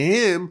done to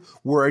him,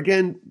 where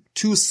again,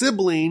 two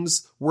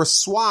siblings were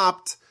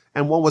swapped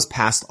and one was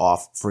passed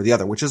off for the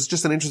other, which is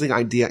just an interesting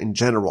idea in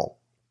general.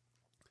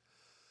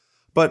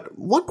 But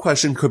one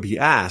question could be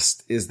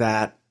asked is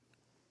that,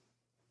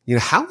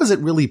 how is it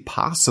really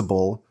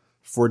possible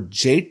for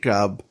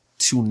Jacob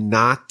to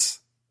not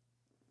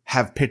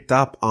have picked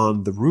up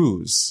on the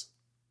ruse?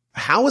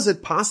 How is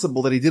it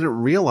possible that he didn't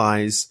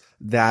realize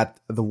that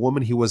the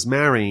woman he was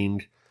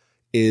marrying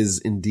is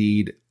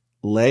indeed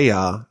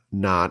Leah,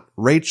 not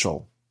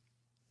Rachel?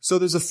 So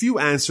there's a few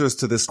answers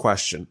to this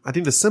question. I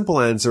think the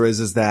simple answer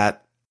is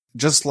that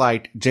just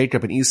like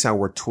Jacob and Esau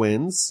were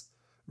twins,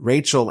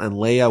 Rachel and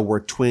Leah were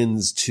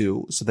twins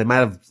too, so they might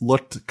have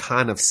looked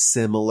kind of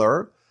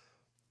similar.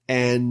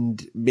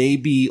 And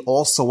maybe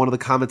also one of the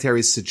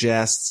commentaries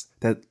suggests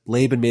that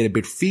Laban made a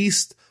big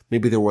feast.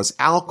 Maybe there was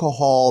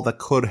alcohol that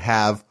could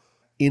have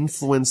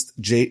influenced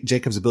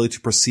Jacob's ability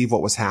to perceive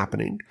what was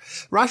happening.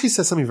 Rashi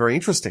says something very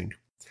interesting.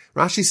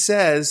 Rashi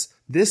says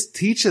this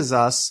teaches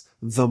us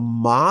the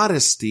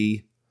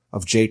modesty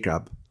of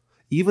Jacob.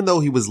 Even though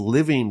he was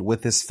living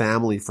with his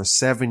family for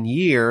 7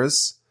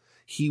 years,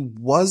 he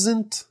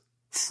wasn't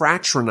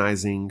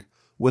fraternizing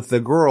with the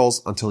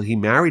girls until he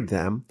married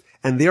them,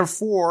 and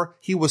therefore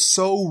he was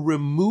so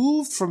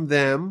removed from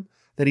them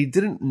that he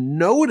didn't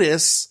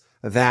notice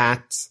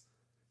that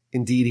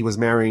indeed he was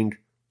marrying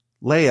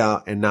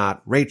Leah and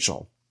not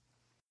Rachel.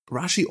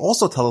 Rashi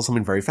also tells us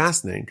something very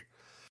fascinating.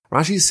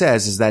 Rashi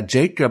says is that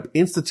Jacob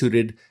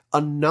instituted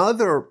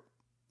another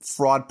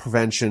fraud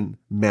prevention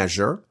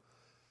measure.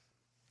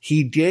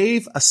 He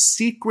gave a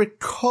secret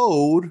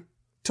code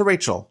to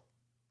Rachel.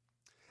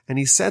 And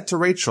he said to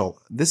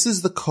Rachel, this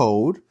is the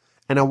code,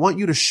 and I want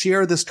you to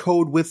share this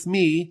code with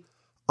me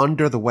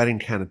under the wedding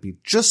canopy,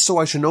 just so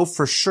I should know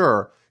for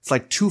sure. It's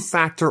like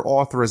two-factor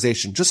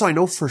authorization, just so I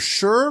know for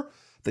sure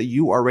that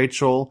you are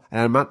Rachel,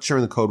 and I'm not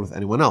sharing the code with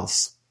anyone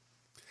else.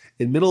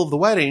 In the middle of the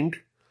wedding,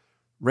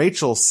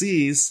 Rachel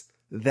sees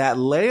that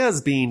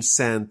Leah's being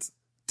sent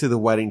to the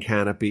wedding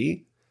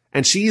canopy,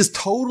 and she is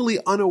totally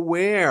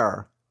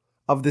unaware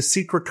of the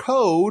secret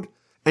code,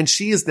 and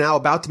she is now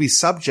about to be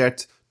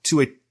subject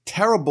to a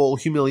terrible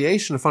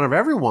humiliation in front of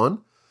everyone.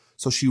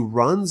 So she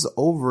runs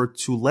over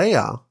to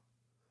Leah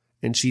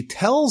and she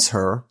tells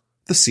her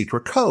the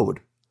secret code.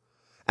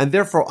 And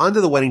therefore, under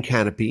the wedding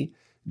canopy,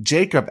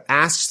 Jacob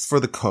asks for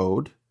the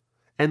code,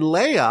 and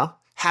Leah,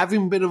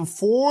 having been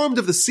informed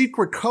of the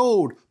secret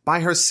code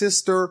by her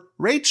sister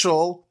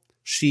Rachel,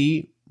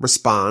 she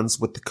responds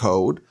with the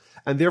code,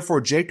 and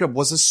therefore Jacob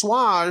was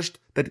assuaged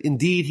that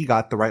indeed he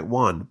got the right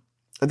one.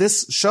 And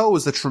this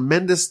shows the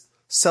tremendous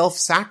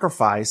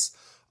self-sacrifice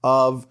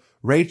of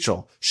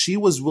Rachel. She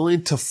was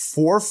willing to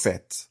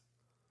forfeit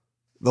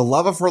the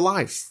love of her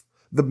life,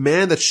 the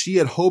man that she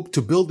had hoped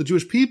to build the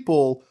Jewish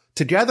people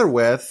together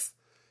with.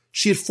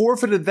 She had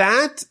forfeited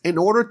that in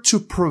order to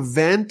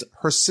prevent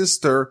her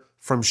sister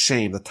from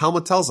shame. The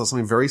Talmud tells us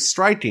something very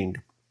striking.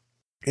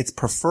 It's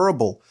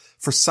preferable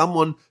for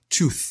someone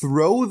to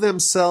throw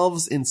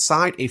themselves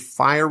inside a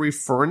fiery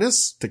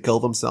furnace to kill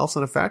themselves,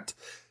 in effect,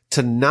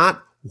 to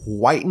not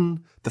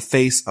whiten the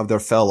face of their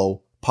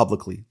fellow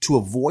publicly. To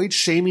avoid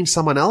shaming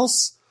someone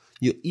else,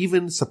 you're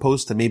even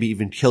supposed to maybe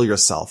even kill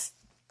yourself.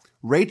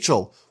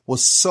 Rachel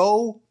was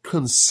so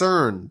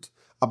concerned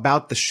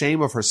about the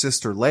shame of her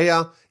sister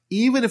Leah,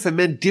 even if it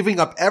meant giving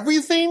up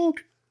everything,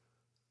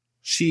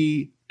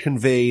 she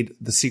conveyed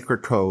the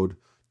secret code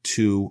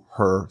to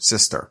her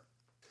sister.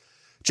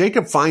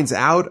 Jacob finds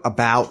out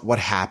about what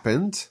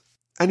happened,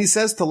 and he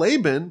says to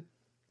Laban,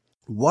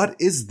 "What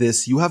is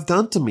this you have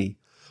done to me?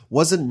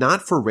 Was it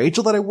not for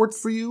Rachel that I worked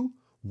for you?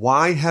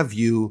 Why have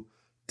you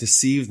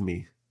deceived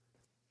me?"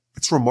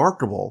 It's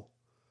remarkable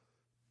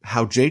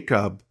how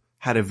Jacob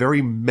had a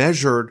very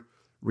measured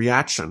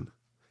reaction.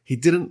 He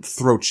didn't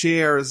throw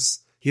chairs.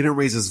 He didn't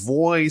raise his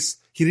voice.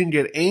 He didn't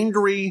get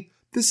angry.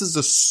 This is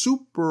a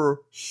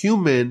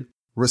superhuman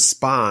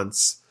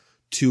response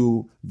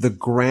to the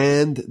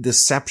grand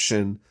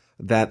deception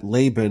that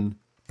Laban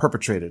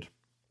perpetrated.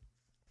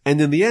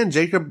 And in the end,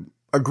 Jacob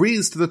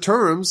agrees to the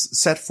terms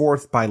set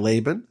forth by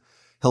Laban.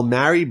 He'll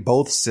marry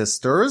both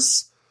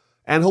sisters,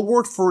 and he'll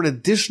work for an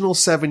additional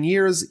 7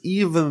 years,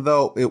 even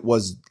though it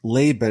was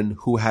Laban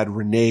who had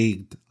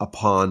reneged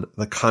upon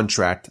the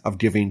contract of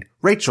giving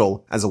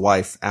Rachel as a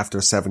wife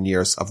after 7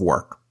 years of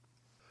work.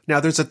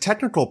 Now, there's a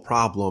technical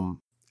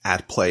problem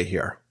at play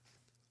here.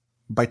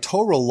 By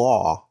Torah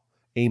law,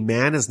 a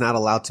man is not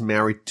allowed to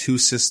marry two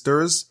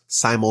sisters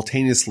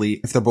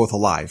simultaneously if they're both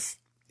alive.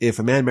 If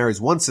a man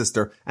marries one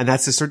sister and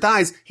that sister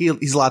dies,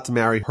 he's allowed to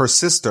marry her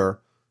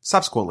sister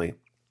subsequently.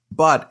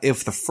 But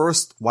if the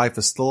first wife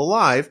is still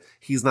alive,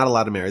 he's not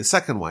allowed to marry the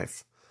second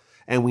wife.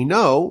 And we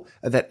know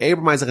that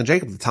Abraham, Isaac, and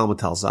Jacob, the Talmud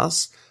tells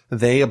us,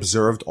 they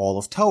observed all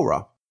of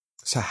Torah.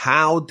 So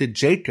how did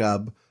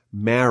Jacob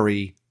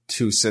marry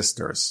two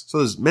sisters? So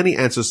there's many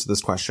answers to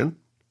this question.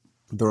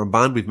 The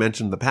Ramban we've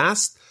mentioned in the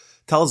past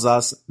tells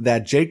us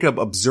that Jacob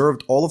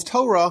observed all of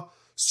Torah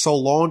so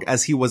long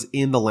as he was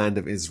in the land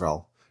of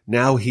Israel.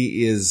 Now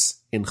he is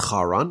in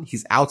Haran.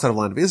 He's outside of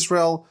the land of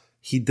Israel.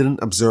 He didn't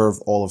observe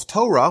all of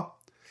Torah.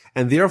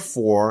 And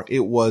therefore,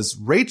 it was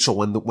Rachel,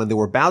 when they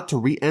were about to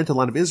re-enter the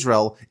land of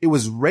Israel, it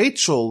was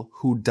Rachel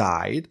who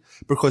died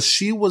because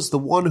she was the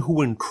one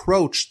who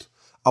encroached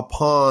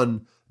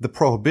upon the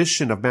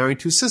prohibition of marrying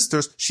two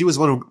sisters. She was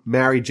the one who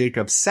married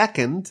Jacob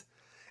second,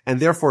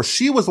 and therefore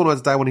she was the one who had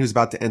to die when he was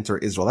about to enter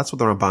Israel. That's what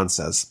the Ramban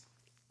says.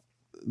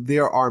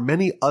 There are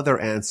many other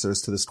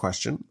answers to this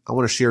question. I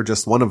want to share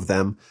just one of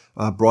them,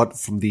 brought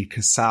from the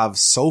Kesav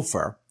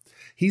Sofer.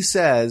 He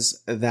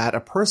says that a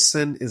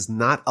person is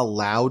not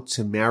allowed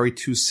to marry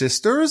two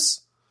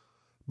sisters,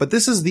 but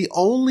this is the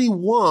only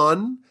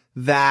one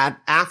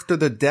that after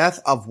the death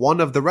of one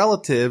of the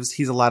relatives,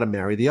 he's allowed to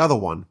marry the other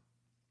one.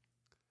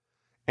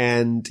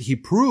 And he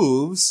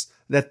proves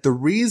that the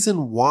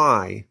reason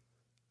why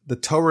the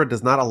Torah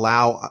does not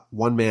allow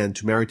one man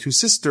to marry two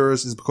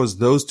sisters is because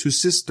those two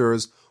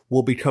sisters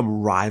will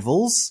become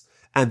rivals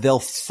and they'll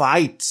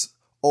fight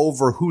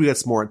over who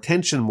gets more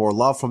attention, more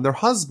love from their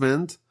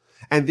husband.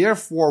 And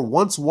therefore,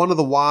 once one of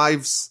the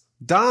wives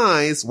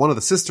dies, one of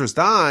the sisters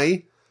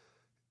die,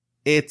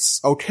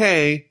 it's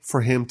okay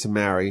for him to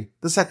marry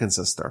the second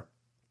sister.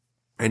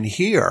 And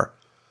here,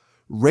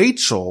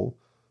 Rachel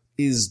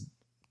is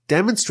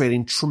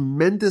demonstrating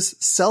tremendous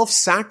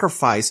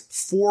self-sacrifice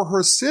for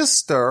her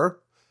sister,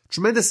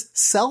 tremendous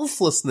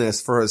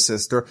selflessness for her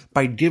sister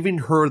by giving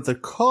her the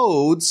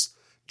codes.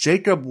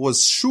 Jacob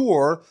was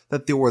sure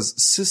that there was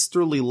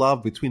sisterly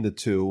love between the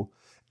two,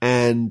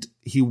 and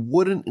he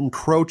wouldn't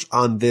encroach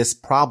on this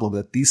problem,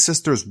 that these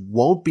sisters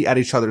won't be at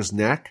each other's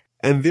neck.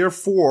 And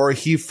therefore,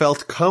 he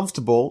felt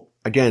comfortable,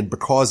 again,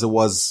 because it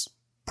was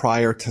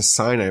prior to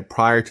Sinai,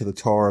 prior to the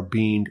Torah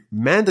being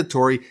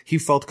mandatory, he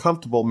felt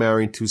comfortable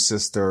marrying two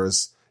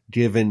sisters,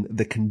 given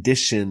the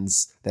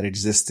conditions that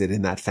existed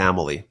in that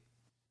family.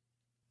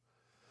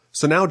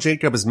 So now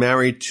Jacob is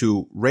married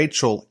to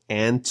Rachel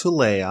and to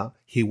Leah.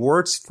 He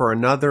works for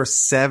another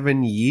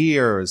 7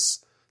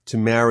 years to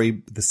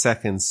marry the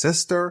second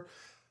sister.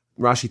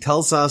 Rashi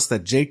tells us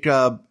that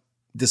Jacob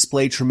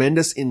displayed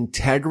tremendous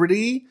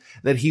integrity,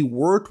 that he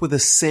worked with the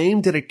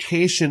same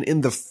dedication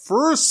in the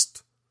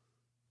first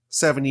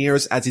 7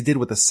 years as he did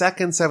with the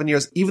second 7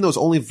 years, even though it was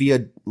only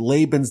via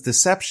Laban's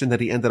deception that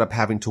he ended up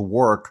having to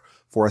work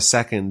for a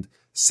second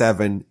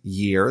 7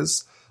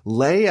 years.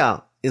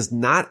 Leah is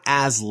not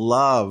as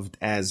loved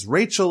as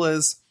Rachel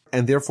is,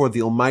 and therefore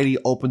the Almighty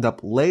opened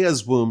up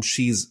Leah's womb.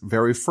 She's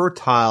very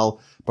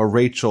fertile, but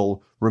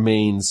Rachel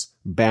remains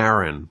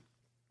barren.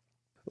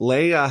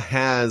 Leah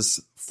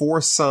has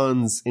 4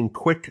 sons in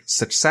quick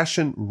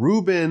succession: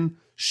 Reuben,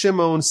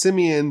 Shimon,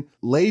 Simeon,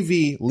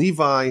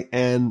 Levi,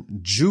 and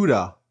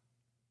Judah.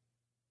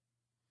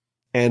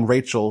 And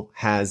Rachel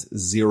has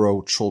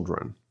 0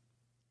 children.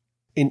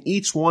 In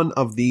each one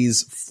of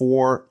these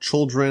 4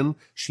 children,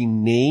 she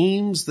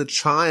names the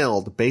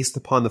child based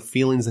upon the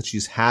feelings that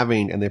she's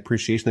having and the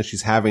appreciation that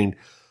she's having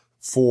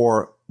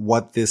for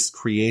what this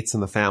creates in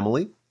the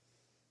family.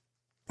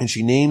 And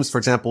she names, for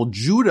example,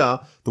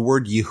 Judah. The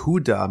word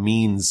Yehuda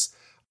means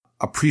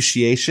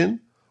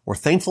appreciation or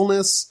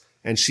thankfulness.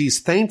 And she's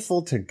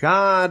thankful to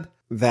God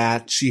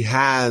that she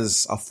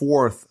has a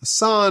 4th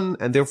son,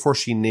 and therefore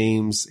she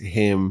names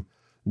him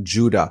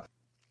Judah.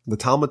 The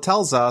Talmud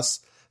tells us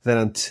that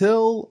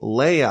until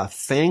Leah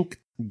thanked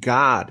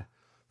God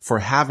for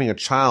having a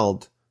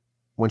child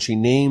when she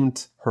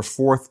named her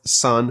fourth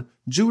son,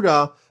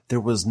 Judah, there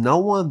was no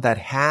one that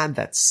had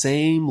that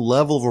same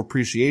level of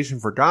appreciation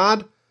for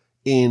God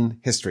in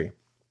history.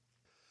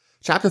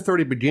 Chapter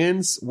 30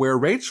 begins where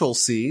Rachel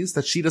sees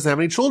that she doesn't have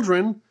any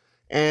children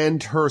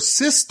and her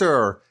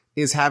sister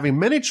is having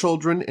many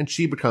children, and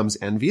she becomes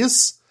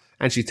envious,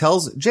 and she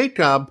tells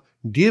Jacob,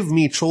 "Give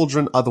me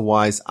children,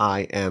 otherwise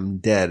I am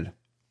dead."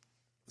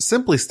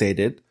 Simply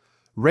stated,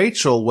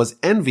 Rachel was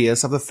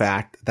envious of the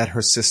fact that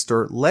her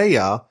sister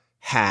Leah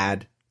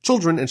had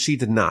children and she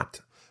did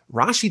not.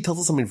 Rashi tells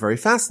us something very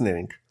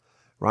fascinating.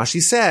 Rashi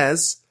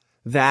says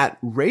that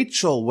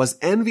Rachel was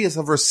envious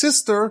of her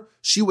sister.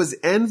 She was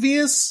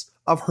envious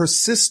of her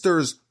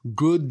sister's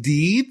good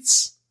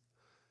deeds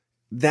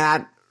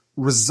that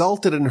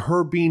resulted in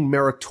her being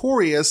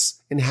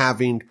meritorious in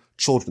having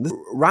children.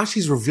 Rashi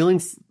is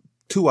revealing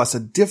to us a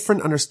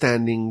different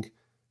understanding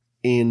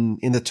in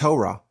the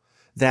Torah,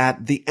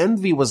 that the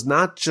envy was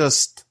not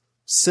just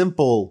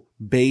simple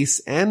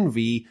base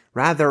envy,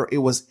 rather it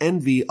was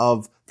envy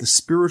of the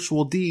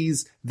spiritual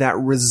deeds that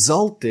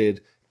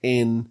resulted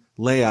in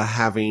Leah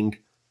having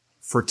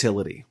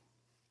fertility.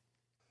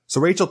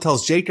 So Rachel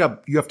tells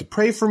Jacob, "You have to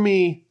pray for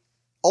me."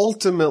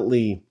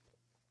 Ultimately,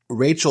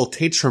 Rachel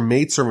takes her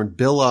maidservant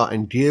Bilhah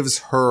and gives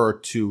her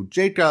to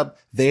Jacob.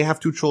 They have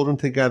 2 children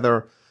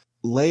together.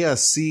 Leah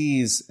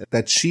sees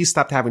that she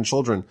stopped having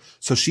children,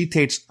 so she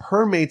takes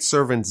her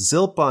maidservant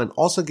Zilpah and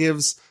also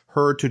gives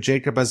her to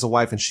Jacob as a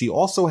wife, and she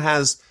also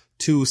has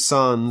 2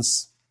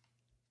 sons.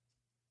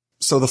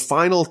 So the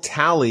final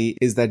tally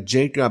is that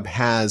Jacob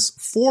has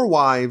 4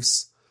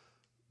 wives,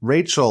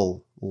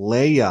 Rachel,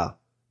 Leah,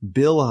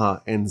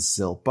 Bilhah, and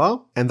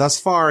Zilpah, and thus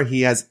far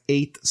he has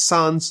 8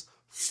 sons,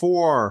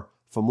 4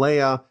 from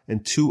Leah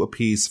and 2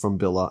 apiece from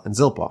Bilhah and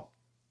Zilpah.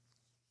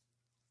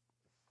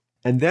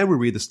 And then we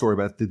read the story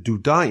about the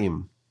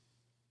Dudaim.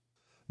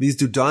 These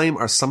Dudaim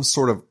are some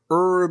sort of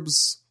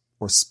herbs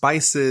or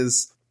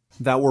spices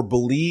that were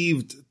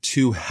believed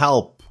to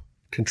help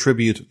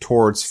contribute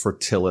towards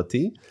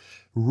fertility.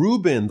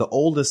 Reuben, the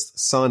oldest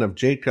son of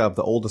Jacob,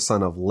 the oldest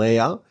son of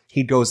Leah,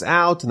 he goes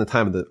out in the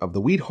time of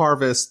the wheat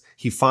harvest.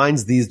 He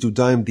finds these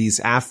Dudaim, these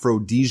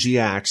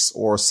aphrodisiacs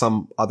or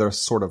some other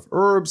sort of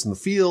herbs in the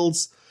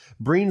fields,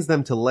 brings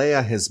them to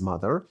Leah, his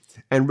mother,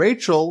 and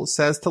Rachel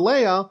says to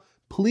Leah,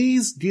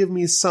 "Please give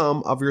me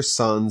some of your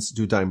son's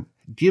Dudaim.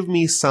 Give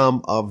me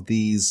some of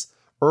these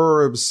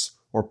herbs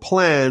or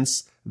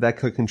plants that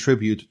could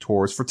contribute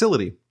towards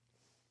fertility."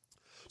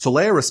 So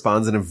Leah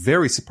responds in a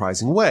very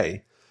surprising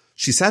way.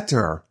 She said to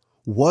her,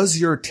 "Was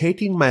your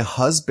taking my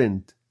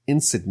husband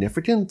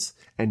insignificant,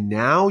 and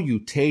now you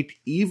take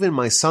even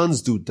my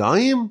son's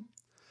Dudaim?"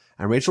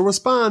 And Rachel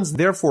responds,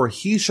 "Therefore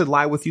he should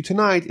lie with you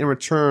tonight in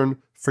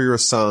return for your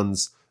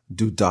son's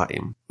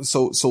Dudaim."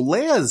 So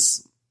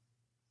Leah's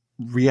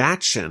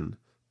reaction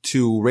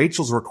to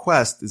Rachel's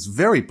request is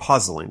very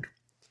puzzling.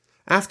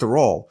 After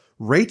all,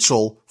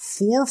 Rachel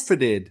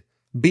forfeited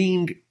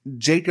being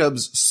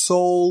Jacob's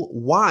sole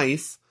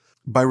wife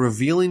by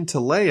revealing to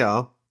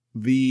Leah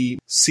the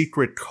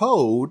secret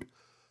code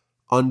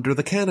under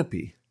the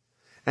canopy.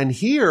 And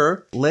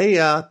here,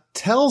 Leah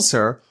tells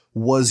her,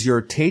 "Was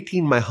your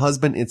taking my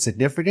husband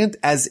insignificant?"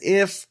 as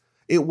if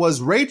it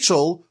was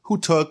Rachel who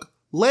took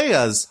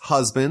Leah's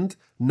husband,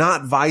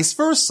 not vice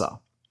versa.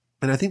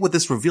 And I think what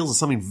this reveals is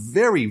something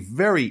very,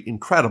 very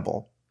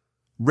incredible.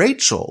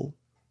 Rachel,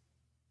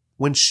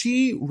 when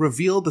she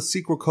revealed the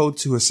secret code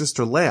to her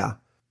sister Leah,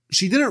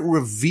 she didn't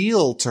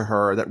reveal to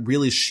her that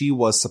really she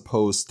was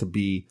supposed to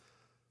be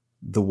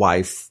the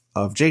wife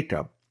of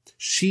Jacob.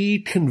 She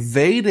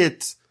conveyed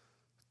it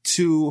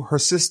to her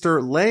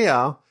sister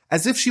Leah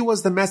as if she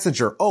was the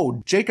messenger.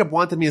 "Oh, Jacob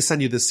wanted me to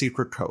send you this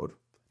secret code."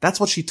 That's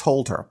what she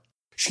told her.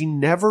 She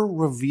never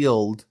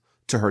revealed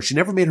to her. She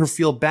never made her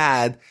feel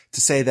bad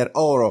to say that,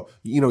 "Oh,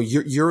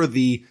 you're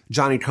the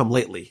Johnny come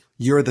lately.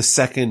 You're the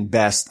second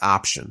best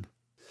option."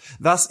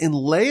 Thus, in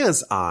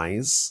Leah's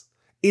eyes,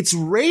 it's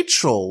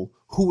Rachel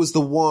who was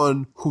the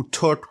one who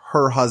took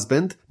her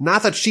husband,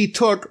 not that she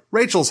took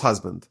Rachel's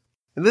husband.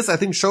 And this, I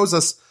think, shows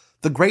us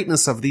the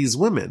greatness of these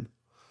women.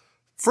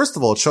 First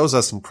of all, it shows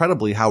us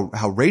incredibly how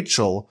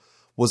Rachel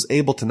was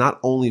able to not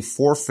only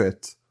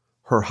forfeit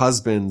her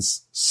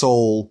husband's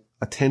sole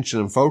attention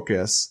and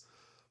focus,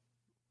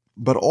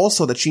 but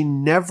also that she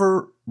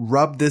never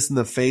rubbed this in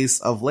the face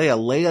of Leah.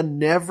 Leah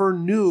never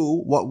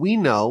knew what we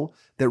know,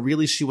 that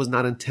really she was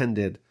not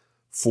intended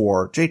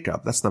for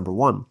Jacob. That's number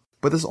one.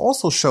 But this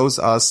also shows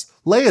us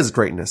Leah's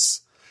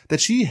greatness,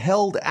 that she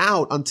held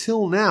out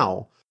until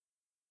now.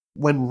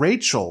 When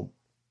Rachel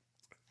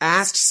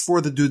asks for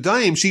the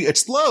Dudaim, she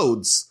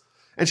explodes.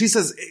 And she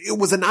says,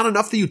 "Was it not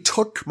enough that you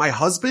took my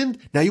husband?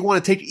 Now you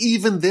want to take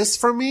even this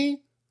from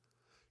me?"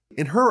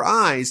 In her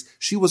eyes,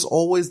 she was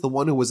always the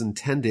one who was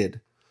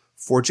intended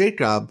for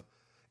Jacob.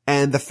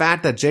 And the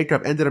fact that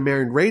Jacob ended up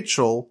marrying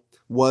Rachel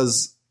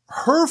was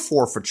her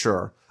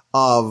forfeiture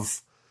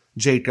of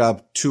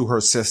Jacob to her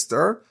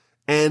sister.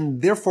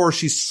 And therefore,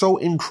 she's so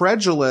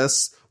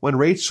incredulous when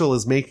Rachel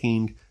is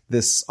making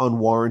this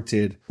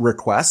unwarranted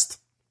request.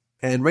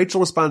 And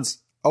Rachel responds,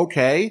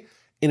 "Okay,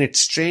 In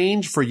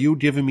exchange for you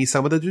giving me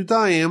some of the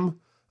Dudaim,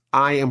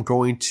 I am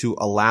going to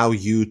allow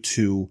you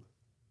to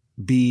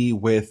be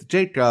with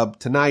Jacob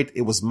tonight.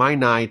 It was my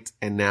night,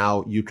 and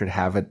now you could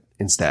have it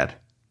instead.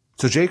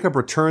 So Jacob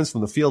returns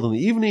from the field in the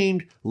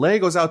evening. Leah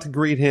goes out to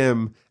greet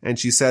him, and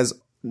she says,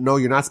 no,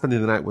 you're not spending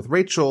the night with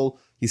Rachel.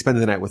 You're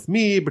spending the night with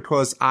me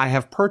because I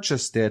have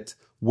purchased it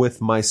with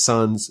my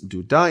son's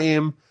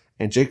Dudaim.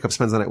 And Jacob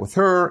spends the night with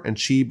her, and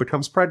she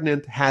becomes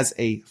pregnant, has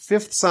a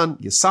fifth son,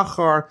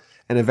 Yisachar,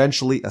 and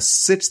eventually a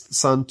sixth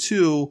son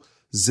too,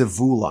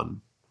 Zevulun.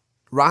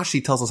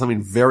 Rashi tells us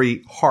something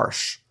very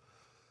harsh,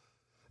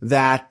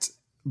 that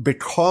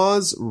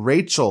because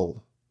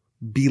Rachel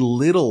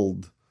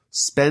belittled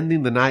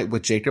spending the night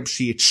with Jacob,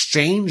 she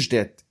exchanged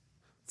it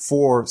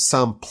for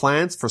some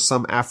plants, for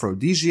some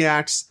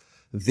aphrodisiacs.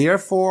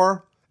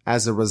 Therefore,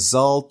 as a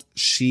result,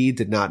 she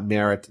did not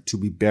merit to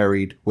be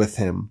buried with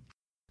him.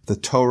 The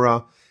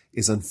Torah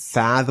is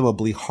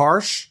unfathomably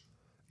harsh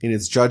in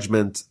its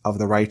judgment of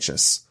the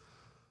righteous.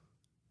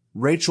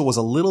 Rachel was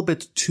a little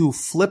bit too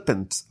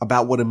flippant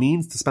about what it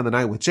means to spend the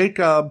night with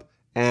Jacob,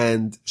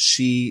 and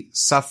she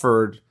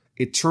suffered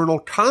eternal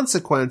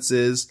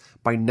consequences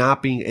by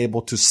not being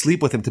able to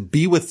sleep with him, to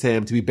be with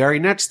him, to be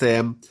buried next to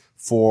him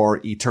for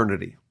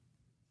eternity.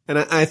 And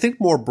I think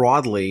more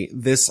broadly,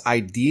 this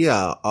idea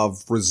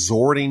of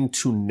resorting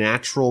to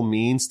natural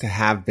means to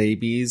have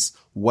babies,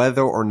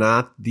 whether or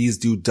not these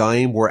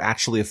Dudaim were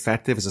actually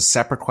effective, is a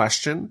separate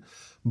question.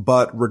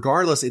 But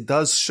regardless, it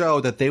does show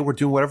that they were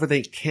doing whatever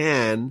they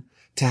can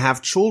to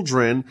have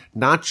children,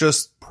 not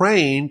just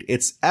praying.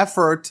 It's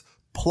effort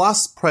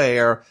plus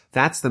prayer.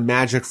 That's the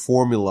magic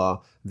formula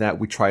that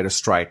we try to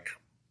strike.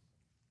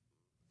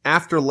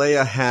 After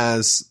Leah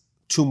has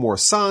two more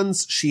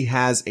sons, she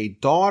has a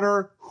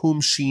daughter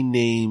whom she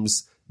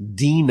names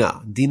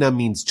Dinah. Dinah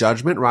means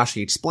judgment.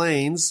 Rashi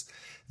explains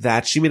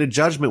that she made a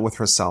judgment with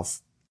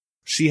herself.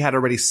 She had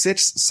already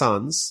 6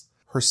 sons.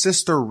 Her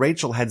sister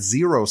Rachel had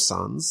 0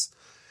 sons.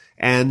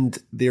 And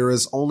there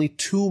is only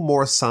 2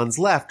 more sons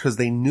left because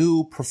they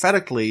knew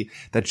prophetically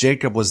that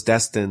Jacob was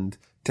destined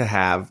to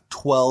have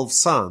 12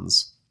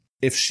 sons.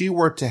 If she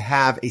were to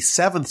have a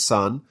 7th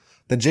son,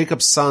 then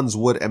Jacob's sons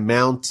would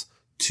amount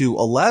to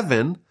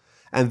 11,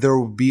 and there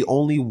will be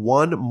only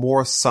 1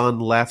 more son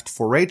left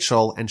for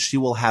Rachel, and she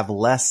will have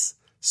less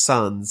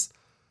sons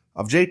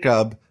of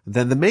Jacob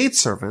than the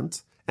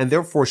maidservant, and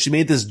therefore she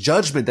made this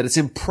judgment that it's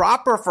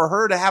improper for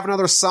her to have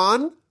another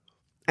son,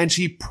 and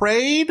she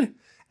prayed,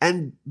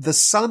 and the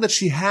son that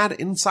she had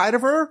inside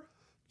of her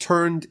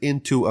turned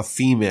into a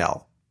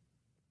female,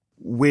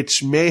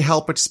 which may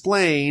help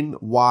explain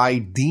why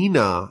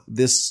Dinah,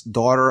 this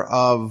daughter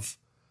of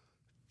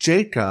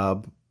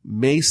Jacob,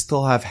 may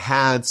still have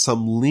had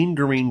some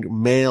lingering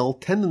male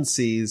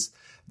tendencies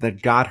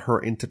that got her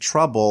into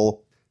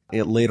trouble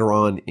later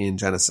on in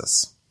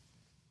Genesis.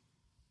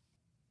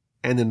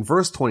 And in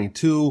verse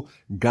 22,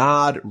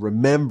 God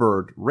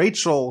remembered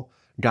Rachel.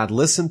 God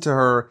listened to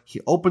her. He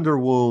opened her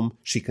womb.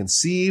 She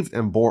conceived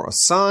and bore a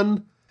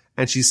son.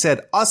 And she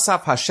said,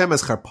 Asaf Hashem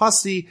es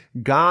charpasi,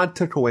 God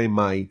took away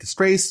my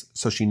disgrace.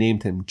 So she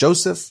named him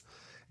Joseph.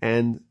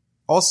 And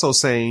also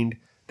saying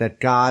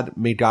that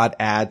may God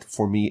add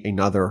for me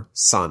another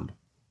son.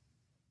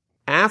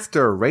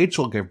 After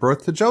Rachel gave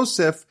birth to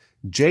Joseph,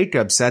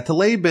 Jacob said to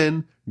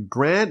Laban,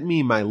 grant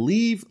me my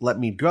leave, let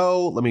me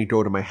go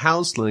to my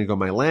house, let me go to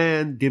my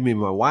land, give me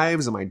my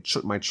wives and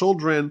my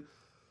children.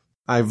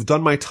 I've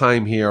done my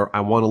time here,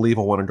 I want to leave,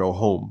 I want to go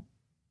home.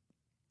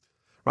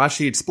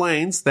 Rashi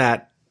explains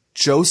that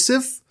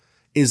Joseph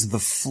is the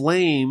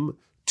flame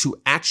to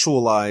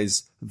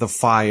actualize the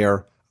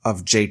fire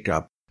of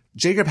Jacob.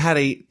 Jacob had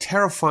a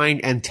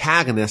terrifying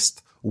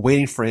antagonist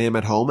waiting for him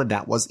at home, and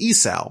that was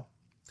Esau.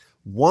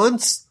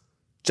 Once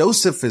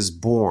Joseph is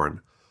born,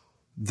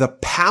 the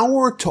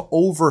power to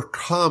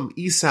overcome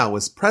Esau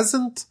is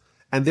present,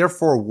 and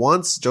therefore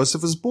once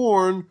Joseph is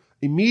born,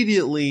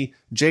 immediately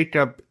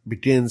Jacob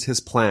begins his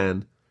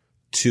plan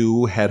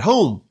to head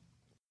home.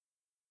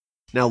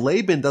 Now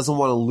Laban doesn't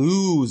want to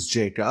lose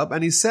Jacob,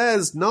 and he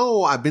says,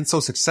 no, I've been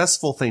so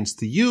successful thanks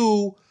to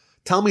you.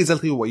 Tell me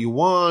exactly what you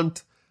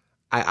want.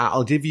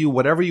 I'll give you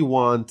whatever you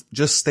want.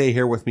 Just stay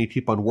here with me.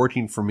 Keep on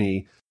working for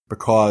me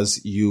because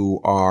you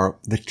are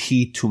the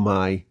key to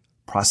my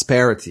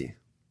prosperity.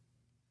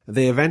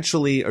 They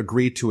eventually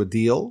agree to a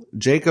deal.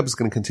 Jacob's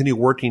going to continue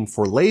working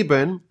for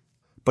Laban,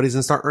 but he's going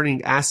to start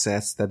earning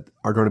assets that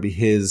are going to be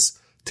his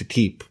to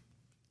keep.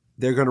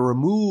 They're going to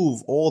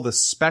remove all the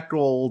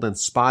speckled and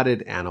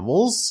spotted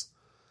animals,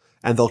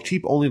 and they'll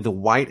keep only the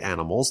white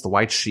animals, the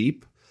white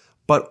sheep.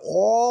 But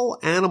all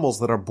animals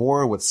that are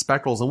born with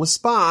speckles and with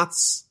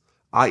spots,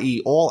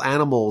 i.e. all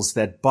animals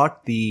that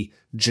buck the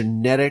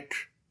genetic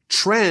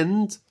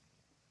trend,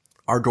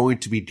 are going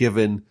to be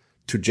given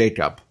to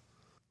Jacob.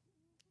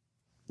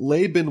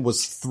 Laban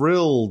was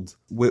thrilled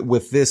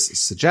with this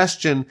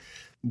suggestion.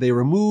 They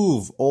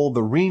remove all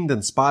the ringed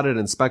and spotted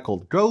and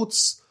speckled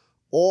goats.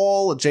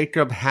 All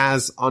Jacob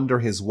has under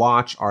his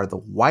watch are the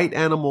white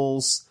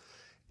animals,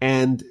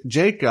 and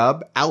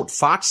Jacob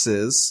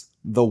outfoxes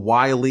the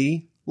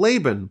wily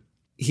Laban.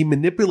 he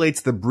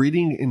manipulates the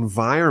breeding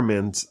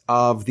environment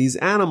of these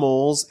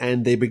animals,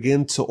 and they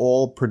begin to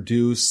all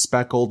produce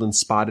speckled and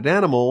spotted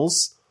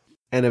animals.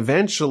 And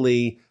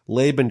eventually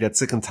Laban gets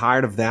sick and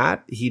tired of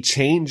that. He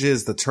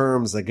changes the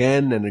terms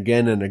again and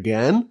again and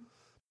again,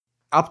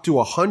 up to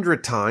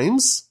 100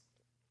 times.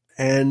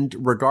 And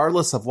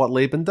regardless of what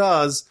Laban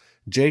does,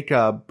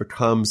 Jacob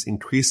becomes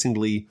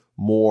increasingly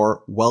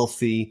more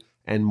wealthy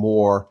and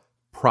more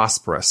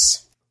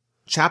prosperous.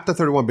 Chapter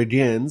 31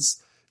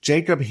 begins.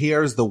 Jacob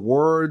hears the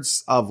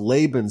words of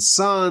Laban's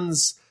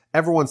sons.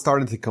 Everyone's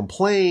starting to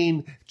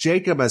complain.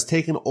 Jacob has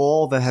taken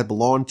all that had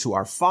belonged to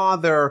our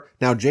father.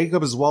 Now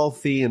Jacob is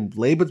wealthy and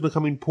Laban's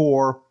becoming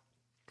poor.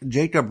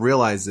 Jacob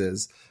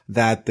realizes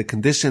that the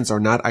conditions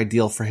are not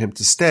ideal for him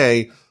to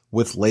stay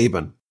with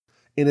Laban.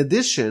 In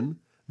addition,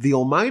 the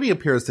Almighty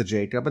appears to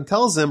Jacob and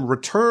tells him,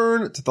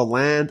 return to the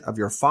land of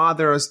your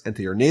fathers and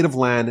to your native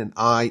land, and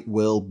I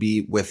will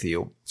be with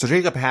you. So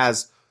Jacob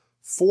has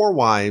 4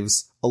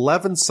 wives,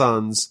 11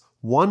 sons,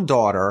 1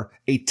 daughter,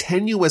 a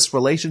tenuous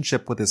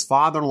relationship with his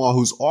father-in-law,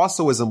 who's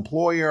also his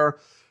employer,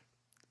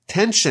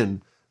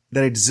 tension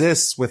that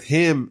exists with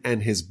him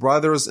and his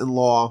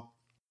brothers-in-law,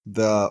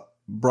 the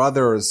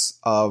brothers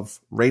of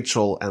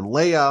Rachel and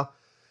Leah.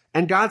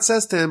 And God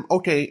says to him,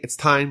 okay, it's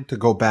time to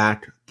go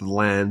back to the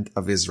land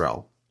of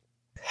Israel.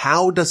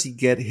 How does he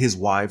get his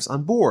wives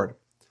on board?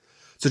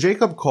 So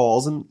Jacob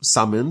calls and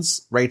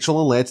summons Rachel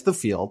and Leah to the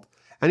field,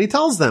 and he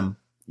tells them,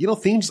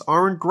 things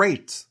aren't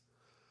great.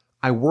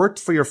 I worked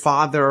for your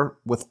father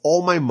with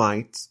all my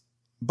might,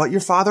 but your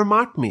father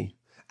mocked me,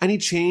 and he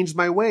changed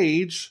my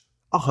wage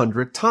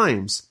 100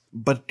 times.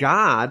 But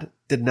God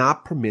did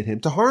not permit him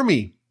to harm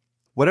me.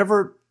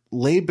 Whatever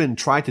Laban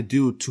tried to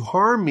do to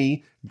harm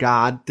me,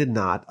 God did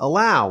not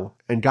allow.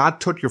 And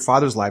God took your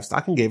father's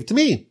livestock and gave it to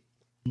me.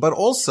 But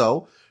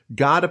also,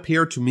 God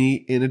appeared to me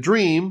in a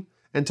dream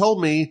and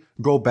told me,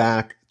 go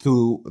back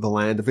to the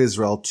land of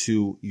Israel,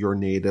 to your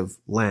native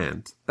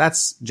land.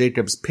 That's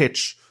Jacob's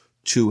pitch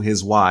to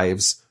his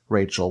wives,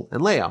 Rachel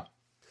and Leah.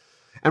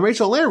 And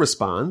Rachel and Leah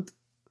respond,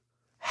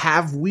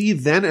 have we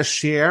then a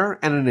share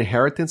and an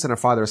inheritance in our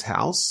father's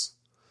house?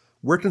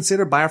 We're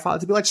considered by our father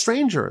to be like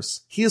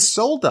strangers. He has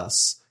sold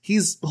us.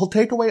 He'll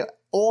take away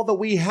all that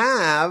we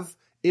have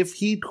if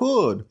he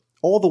could.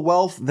 All the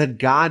wealth that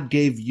God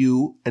gave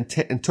you and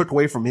took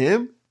away from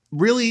him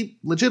really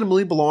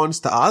legitimately belongs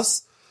to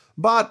us.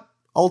 But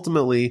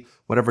ultimately,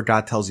 whatever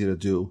God tells you to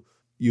do,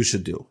 you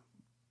should do.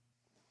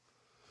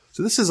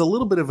 So this is a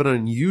little bit of an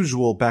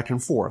unusual back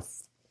and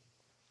forth.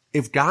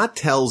 If God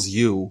tells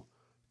you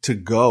to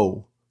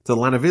go to the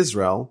land of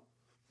Israel,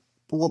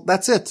 well,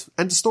 that's it.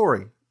 End of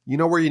story. You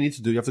know where you need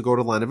to do. You have to go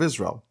to the land of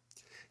Israel.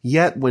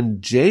 Yet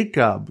when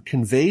Jacob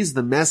conveys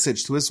the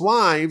message to his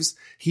wives,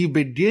 he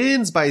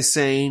begins by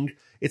saying,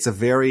 it's a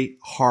very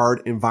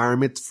hard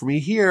environment for me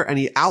here. And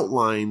he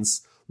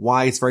outlines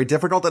why it's very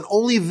difficult. And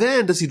only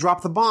then does he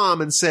drop the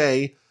bomb and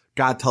say,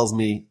 God tells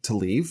me to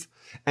leave.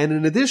 And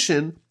in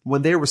addition,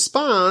 when they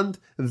respond,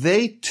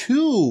 they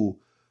too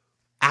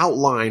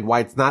outline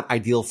why it's not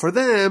ideal for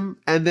them.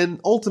 And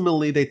then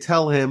ultimately they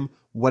tell him,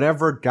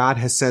 whatever God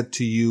has said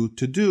to you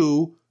to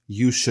do,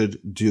 you should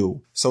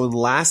do. So in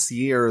last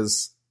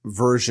year's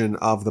version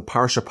of the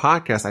Parsha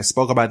podcast, I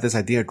spoke about this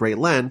idea at great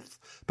length,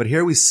 but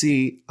here we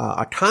see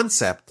a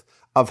concept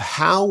of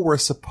how we're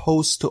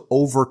supposed to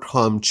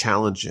overcome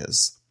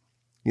challenges.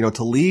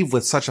 To leave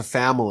with such a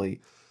family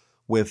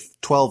with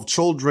 12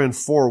 children,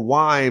 4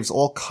 wives,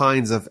 all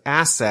kinds of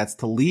assets,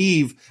 to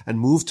leave and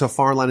move to a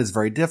foreign land is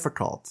very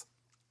difficult.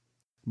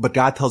 But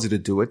God tells you to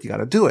do it, you got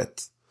to do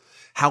it.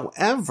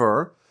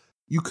 However,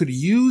 you could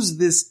use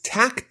this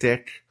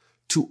tactic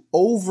to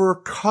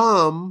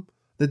overcome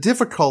the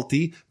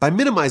difficulty by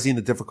minimizing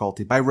the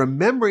difficulty, by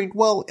remembering,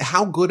 well,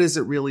 how good is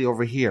it really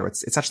over here?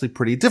 It's actually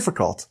pretty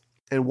difficult.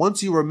 And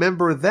once you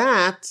remember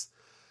that,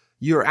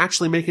 you're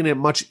actually making it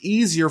much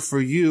easier for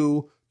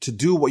you to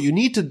do what you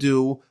need to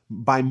do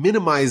by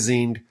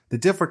minimizing the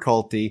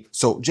difficulty.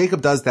 So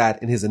Jacob does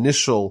that in his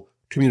initial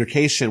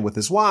communication with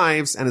his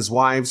wives, and his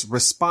wives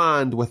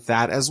respond with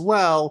that as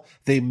well.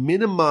 They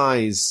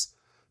minimize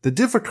the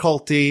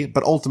difficulty,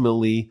 but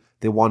ultimately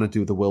they want to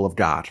do the will of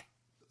God.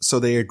 So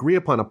they agree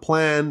upon a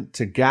plan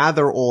to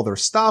gather all their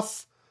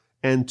stuff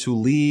and to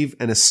leave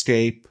and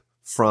escape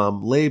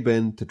from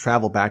Laban to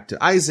travel back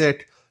to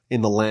Isaac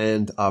in the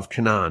land of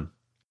Canaan.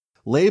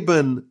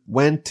 Laban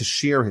went to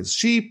shear his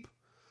sheep,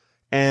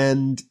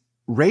 and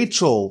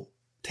Rachel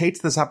takes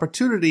this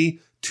opportunity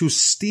to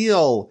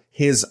steal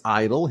his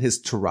idol, his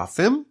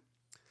teraphim,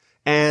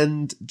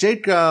 and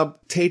Jacob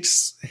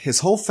takes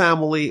his whole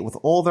family with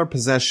all their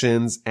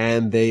possessions,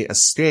 and they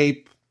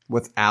escape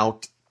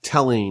without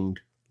telling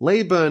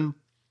Laban.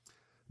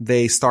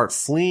 They start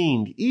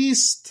fleeing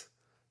east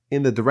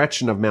in the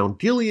direction of Mount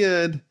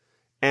Gilead,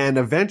 and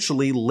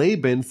eventually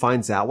Laban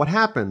finds out what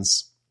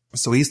happens.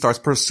 So he starts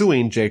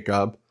pursuing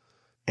Jacob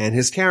and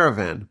his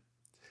caravan.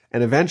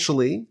 And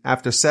eventually,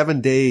 after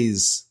 7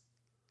 days,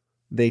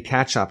 they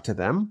catch up to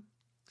them.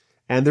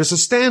 And there's a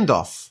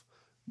standoff.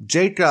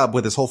 Jacob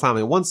with his whole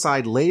family on one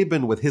side,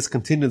 Laban with his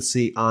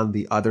contingency on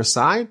the other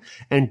side.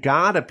 And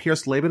God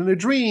appears to Laban in a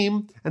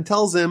dream and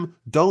tells him,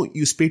 don't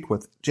you speak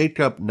with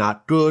Jacob,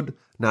 not good,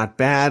 not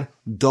bad.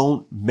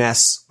 Don't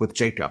mess with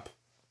Jacob.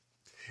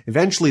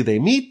 Eventually they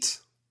meet,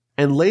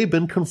 and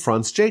Laban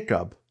confronts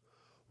Jacob.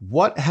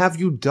 What have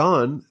you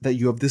done that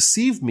you have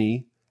deceived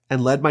me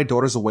and led my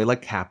daughters away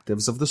like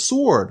captives of the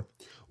sword?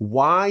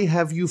 Why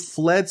have you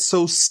fled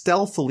so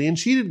stealthily and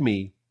cheated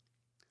me?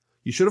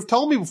 You should have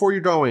told me before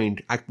you're going.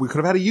 We could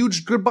have had a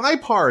huge goodbye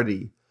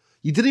party.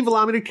 You didn't even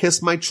allow me to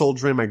kiss my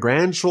children, my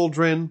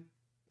grandchildren.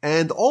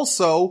 And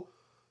also,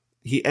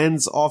 he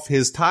ends off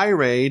his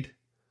tirade,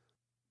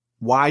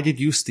 why did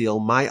you steal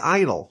my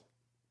idol?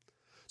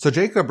 So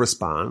Jacob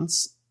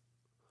responds,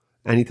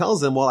 and he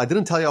tells him, well, I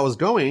didn't tell you I was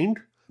going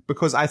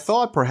because I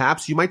thought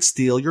perhaps you might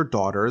steal your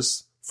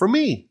daughters from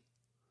me.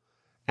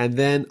 And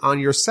then on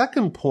your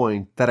second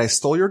point that I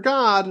stole your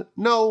God,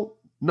 no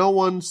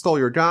one stole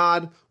your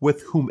God.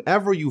 With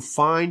whomever you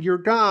find your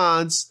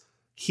gods,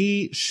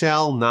 he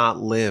shall not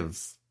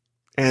live.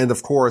 And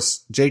of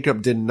course,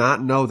 Jacob did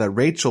not know that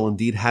Rachel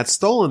indeed had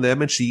stolen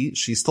them, and she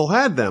still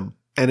had them.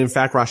 And in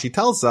fact, Rashi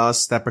tells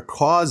us that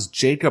because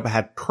Jacob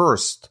had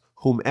cursed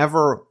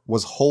whomever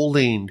was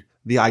holding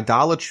the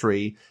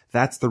idolatry,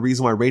 that's the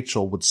reason why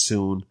Rachel would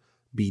soon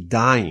be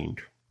dying.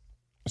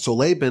 So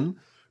Laban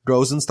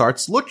goes and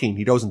starts looking.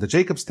 He goes into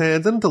Jacob's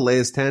tent and into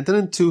Leah's tent and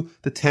into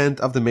the tent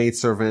of the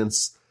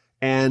maidservants,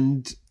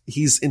 and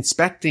he's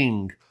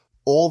inspecting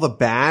all the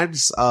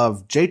bags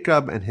of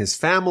Jacob and his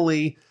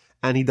family,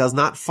 and he does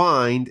not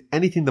find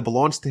anything that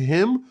belongs to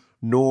him,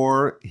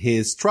 nor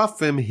his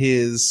Truphim,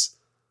 his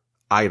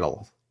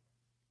idol.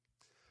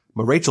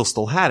 But Rachel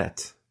still had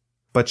it,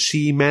 but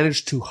she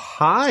managed to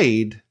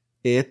hide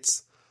it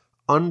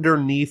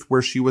underneath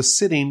where she was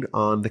sitting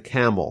on the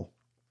camel.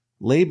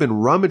 Laban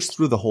rummaged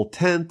through the whole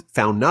tent,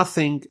 found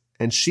nothing,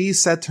 and she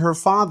said to her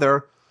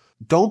father,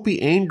 don't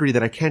be angry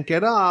that I can't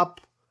get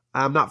up.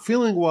 I'm not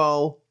feeling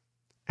well,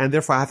 and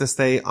therefore I have to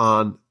stay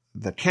on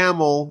the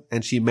camel,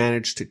 and she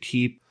managed to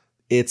keep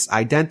its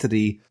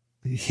identity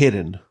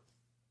hidden.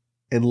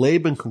 And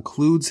Laban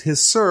concludes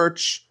his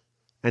search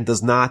and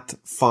does not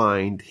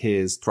find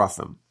his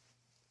Truphim,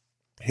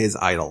 his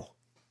idol.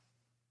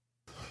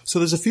 So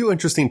there's a few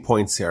interesting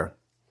points here.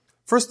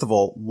 First of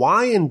all,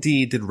 why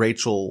indeed did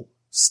Rachel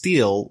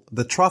steal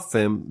the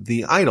Truphim,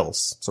 the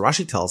idols? So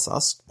Rashi tells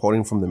us,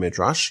 quoting from the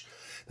Midrash,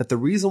 that the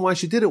reason why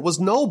she did it was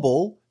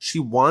noble. She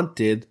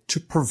wanted to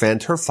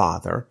prevent her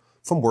father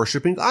from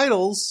worshiping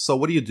idols. So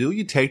what do?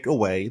 You take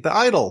away the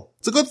idol.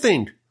 It's a good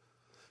thing.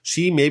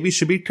 She maybe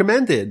should be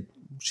commended.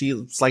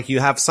 It's like you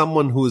have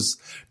someone who's,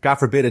 God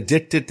forbid,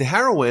 addicted to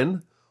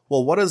heroin.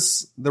 Well, what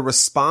is the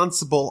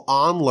responsible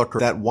onlooker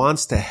that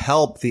wants to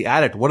help the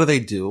addict? What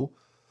do?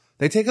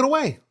 They take it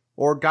away.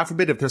 Or God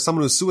forbid, if there's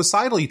someone who's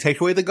suicidal, you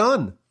take away the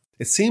gun.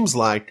 It seems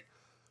like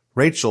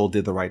Rachel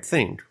did the right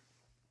thing.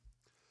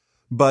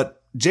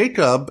 But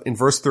Jacob, in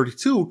verse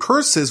 32,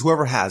 curses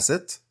whoever has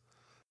it.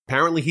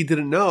 Apparently he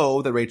didn't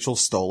know that Rachel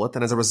stole it,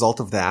 and as a result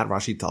of that,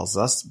 Rashi tells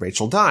us,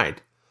 Rachel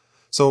died.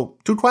 So,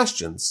 two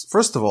questions.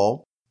 First of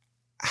all,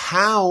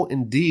 how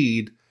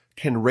indeed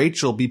can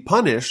Rachel be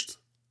punished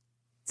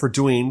for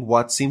doing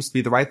what seems to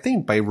be the right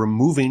thing by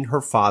removing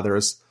her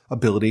father's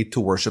ability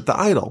to worship the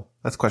idol?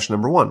 That's question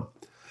number one.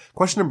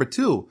 Question number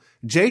two,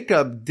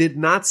 Jacob did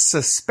not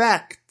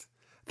suspect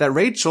that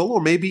Rachel, or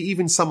maybe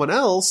even someone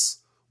else,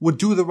 would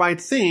do the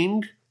right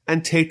thing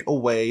and take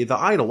away the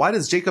idol. Why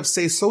does Jacob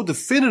say so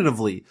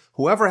definitively,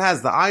 whoever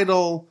has the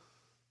idol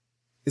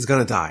is going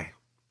to die?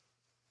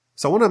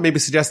 So I want to maybe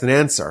suggest an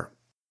answer.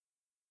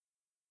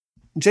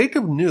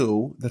 Jacob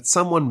knew that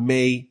someone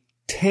may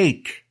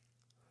take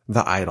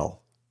the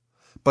idol,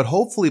 but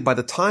hopefully by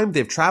the time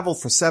they've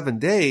traveled for 7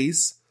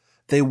 days,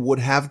 they would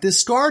have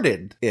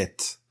discarded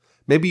it.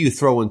 Maybe you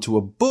throw into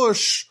a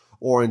bush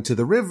or into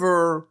the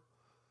river,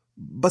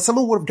 but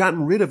someone would have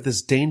gotten rid of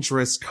this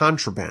dangerous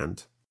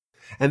contraband.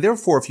 And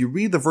therefore, if you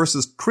read the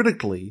verses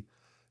critically,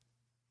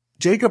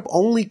 Jacob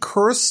only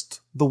cursed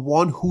the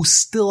one who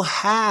still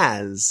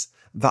has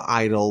the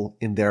idol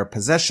in their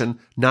possession,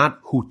 not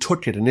who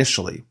took it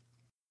initially.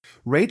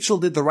 Rachel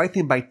did the right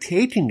thing by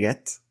taking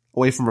it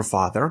away from her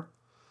father,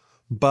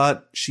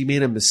 but she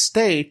made a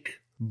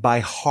mistake by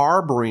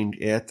harboring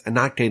it and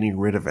not getting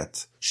rid of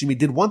it. She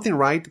did one thing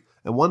right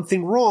and one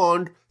thing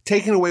wrong.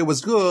 Taking away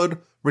was good.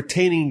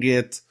 Retaining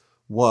it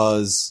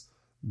was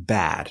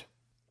bad.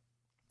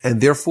 And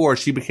therefore,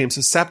 she became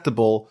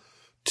susceptible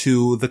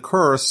to the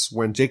curse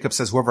when Jacob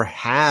says whoever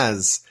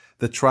has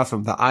the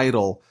Truphim, the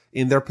idol,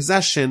 in their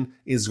possession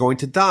is going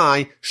to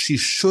die. She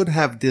should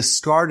have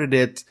discarded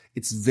it.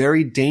 It's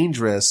very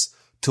dangerous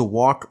to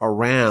walk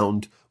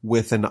around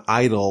with an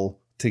idol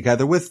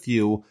together with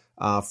you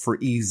for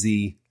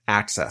easy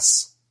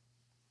access.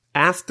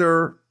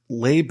 After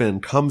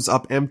Laban comes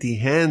up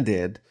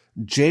empty-handed,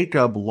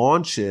 Jacob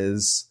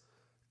launches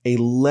a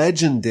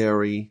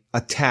legendary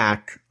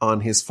attack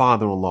on his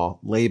father-in-law,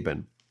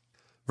 Laban.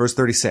 Verse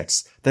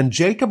 36, then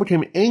Jacob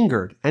became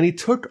angered, and he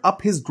took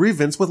up his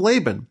grievance with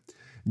Laban.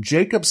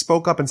 Jacob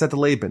spoke up and said to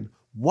Laban,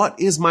 "What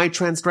is my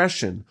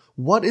transgression?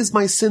 What is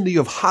my sin that you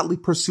have hotly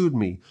pursued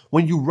me?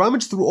 When you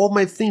rummaged through all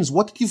my things,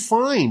 what did you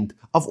find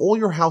of all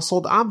your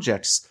household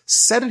objects?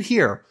 Set it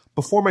here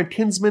before my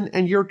kinsmen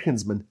and your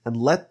kinsmen, and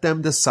let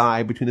them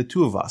decide between the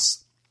two of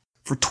us.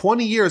 For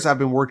 20 years I've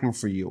been working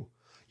for you.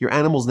 Your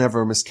animals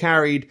never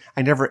miscarried.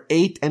 I never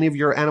ate any of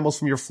your animals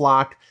from your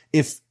flock.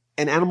 If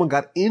an animal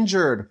got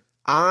injured,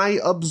 I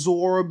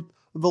absorbed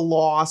the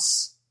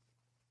loss.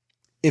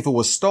 If it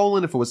was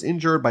stolen, if it was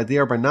injured by day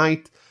or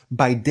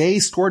by day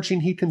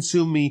scorching heat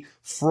consumed me,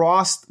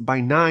 frost by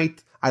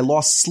night. I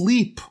lost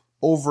sleep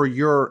over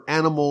your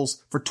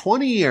animals. For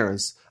 20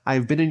 years I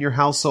have been in your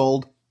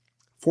household,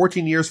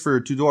 14 years for your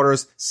 2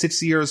 daughters,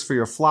 6 years for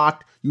your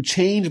flock. You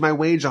changed my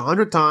wage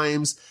 100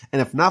 times,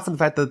 and if not for the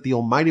fact that the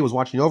Almighty was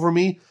watching over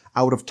me,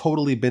 I would have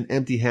totally been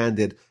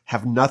empty-handed,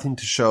 have nothing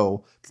to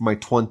show for my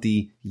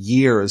 20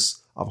 years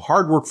of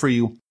hard work for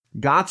you.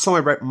 God saw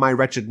my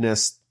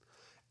wretchedness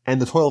and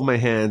the toil of my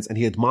hands, and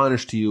he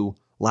admonished you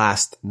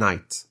last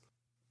night."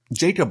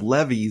 Jacob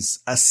levies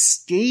a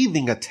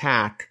scathing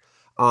attack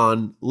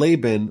on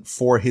Laban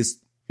for his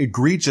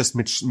egregious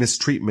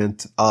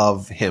mistreatment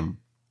of him.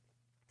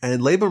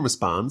 And Laban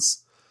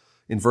responds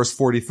in verse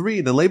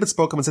 43, "Then Laban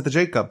spoke up and said to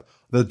Jacob,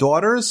 the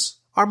daughters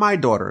are my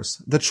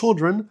daughters, the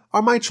children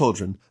are my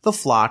children, the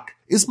flock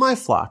is my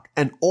flock,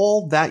 and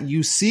all that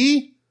you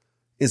see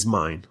is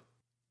mine."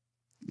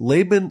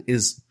 Laban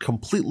is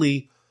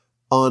completely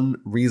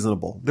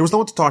unreasonable. There was no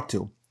one to talk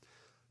to.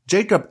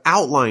 Jacob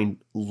outlined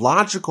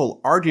logical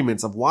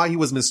arguments of why he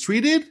was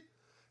mistreated,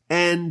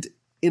 and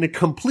in a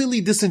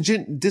completely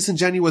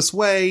disingenuous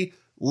way,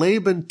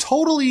 Laban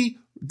totally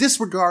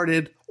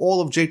disregarded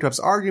all of Jacob's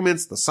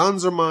arguments. The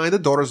sons are mine, the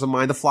daughters are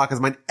mine, the flock is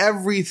mine,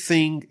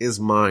 everything is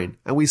mine.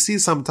 And we see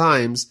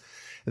sometimes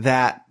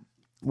that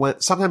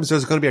sometimes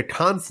there's going to be a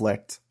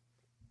conflict,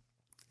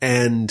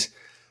 and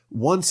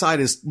one side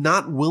is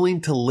not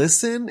willing to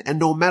listen, and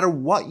no matter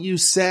what you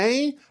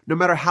say, no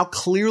matter how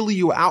clearly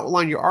you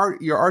outline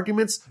your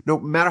arguments, no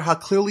matter how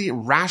clearly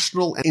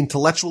rational and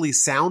intellectually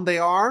sound they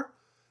are,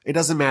 it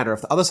doesn't matter.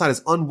 If the other side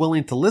is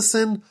unwilling to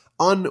listen,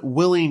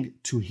 unwilling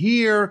to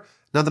hear,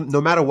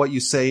 no matter what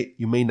you say,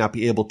 you may not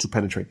be able to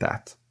penetrate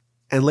that.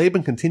 And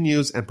Laban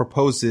continues and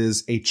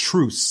proposes a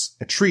truce,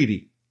 a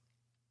treaty.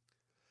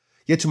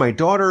 "Yet to my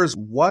daughters,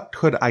 what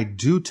could I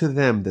do to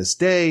them this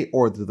day,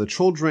 or to the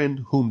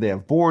children whom they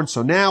have borne?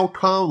 So now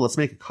come, let's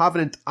make a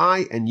covenant,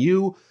 I and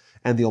you,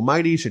 and the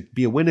Almighty should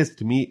be a witness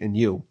to me and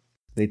you."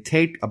 They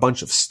take a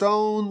bunch of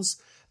stones,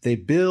 they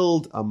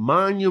build a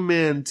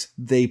monument,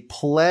 they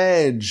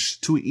pledge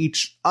to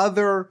each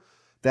other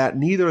that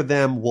neither of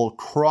them will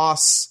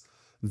cross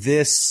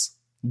this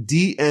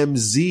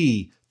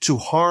DMZ to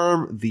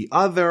harm the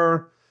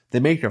other. They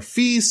make a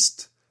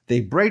feast,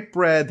 they break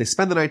bread, they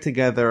spend the night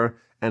together,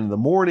 and in the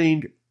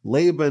morning,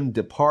 Laban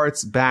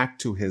departs back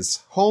to his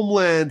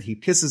homeland. He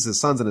kisses his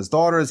sons and his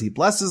daughters, he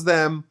blesses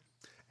them,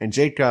 and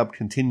Jacob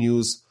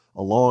continues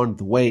along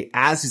the way.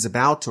 As he's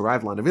about to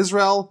arrive in the land of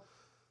Israel,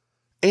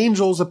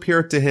 angels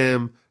appear to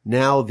him.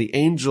 Now the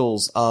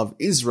angels of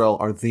Israel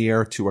are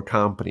there to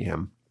accompany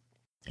him.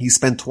 He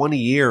spent 20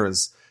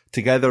 years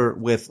together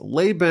with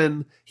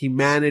Laban. He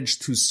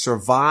managed to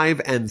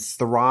survive and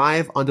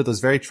thrive under those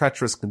very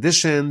treacherous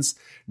conditions.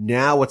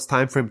 Now it's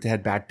time for him to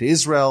head back to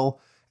Israel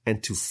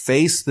and to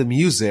face the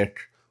music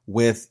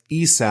with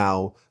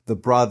Esau, the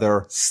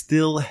brother,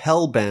 still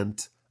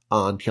hell-bent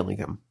on killing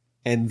him.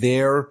 And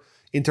their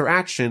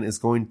interaction is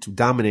going to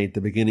dominate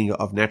the beginning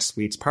of next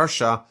week's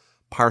Parsha,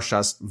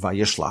 Parshas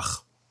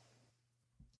Vayishlach.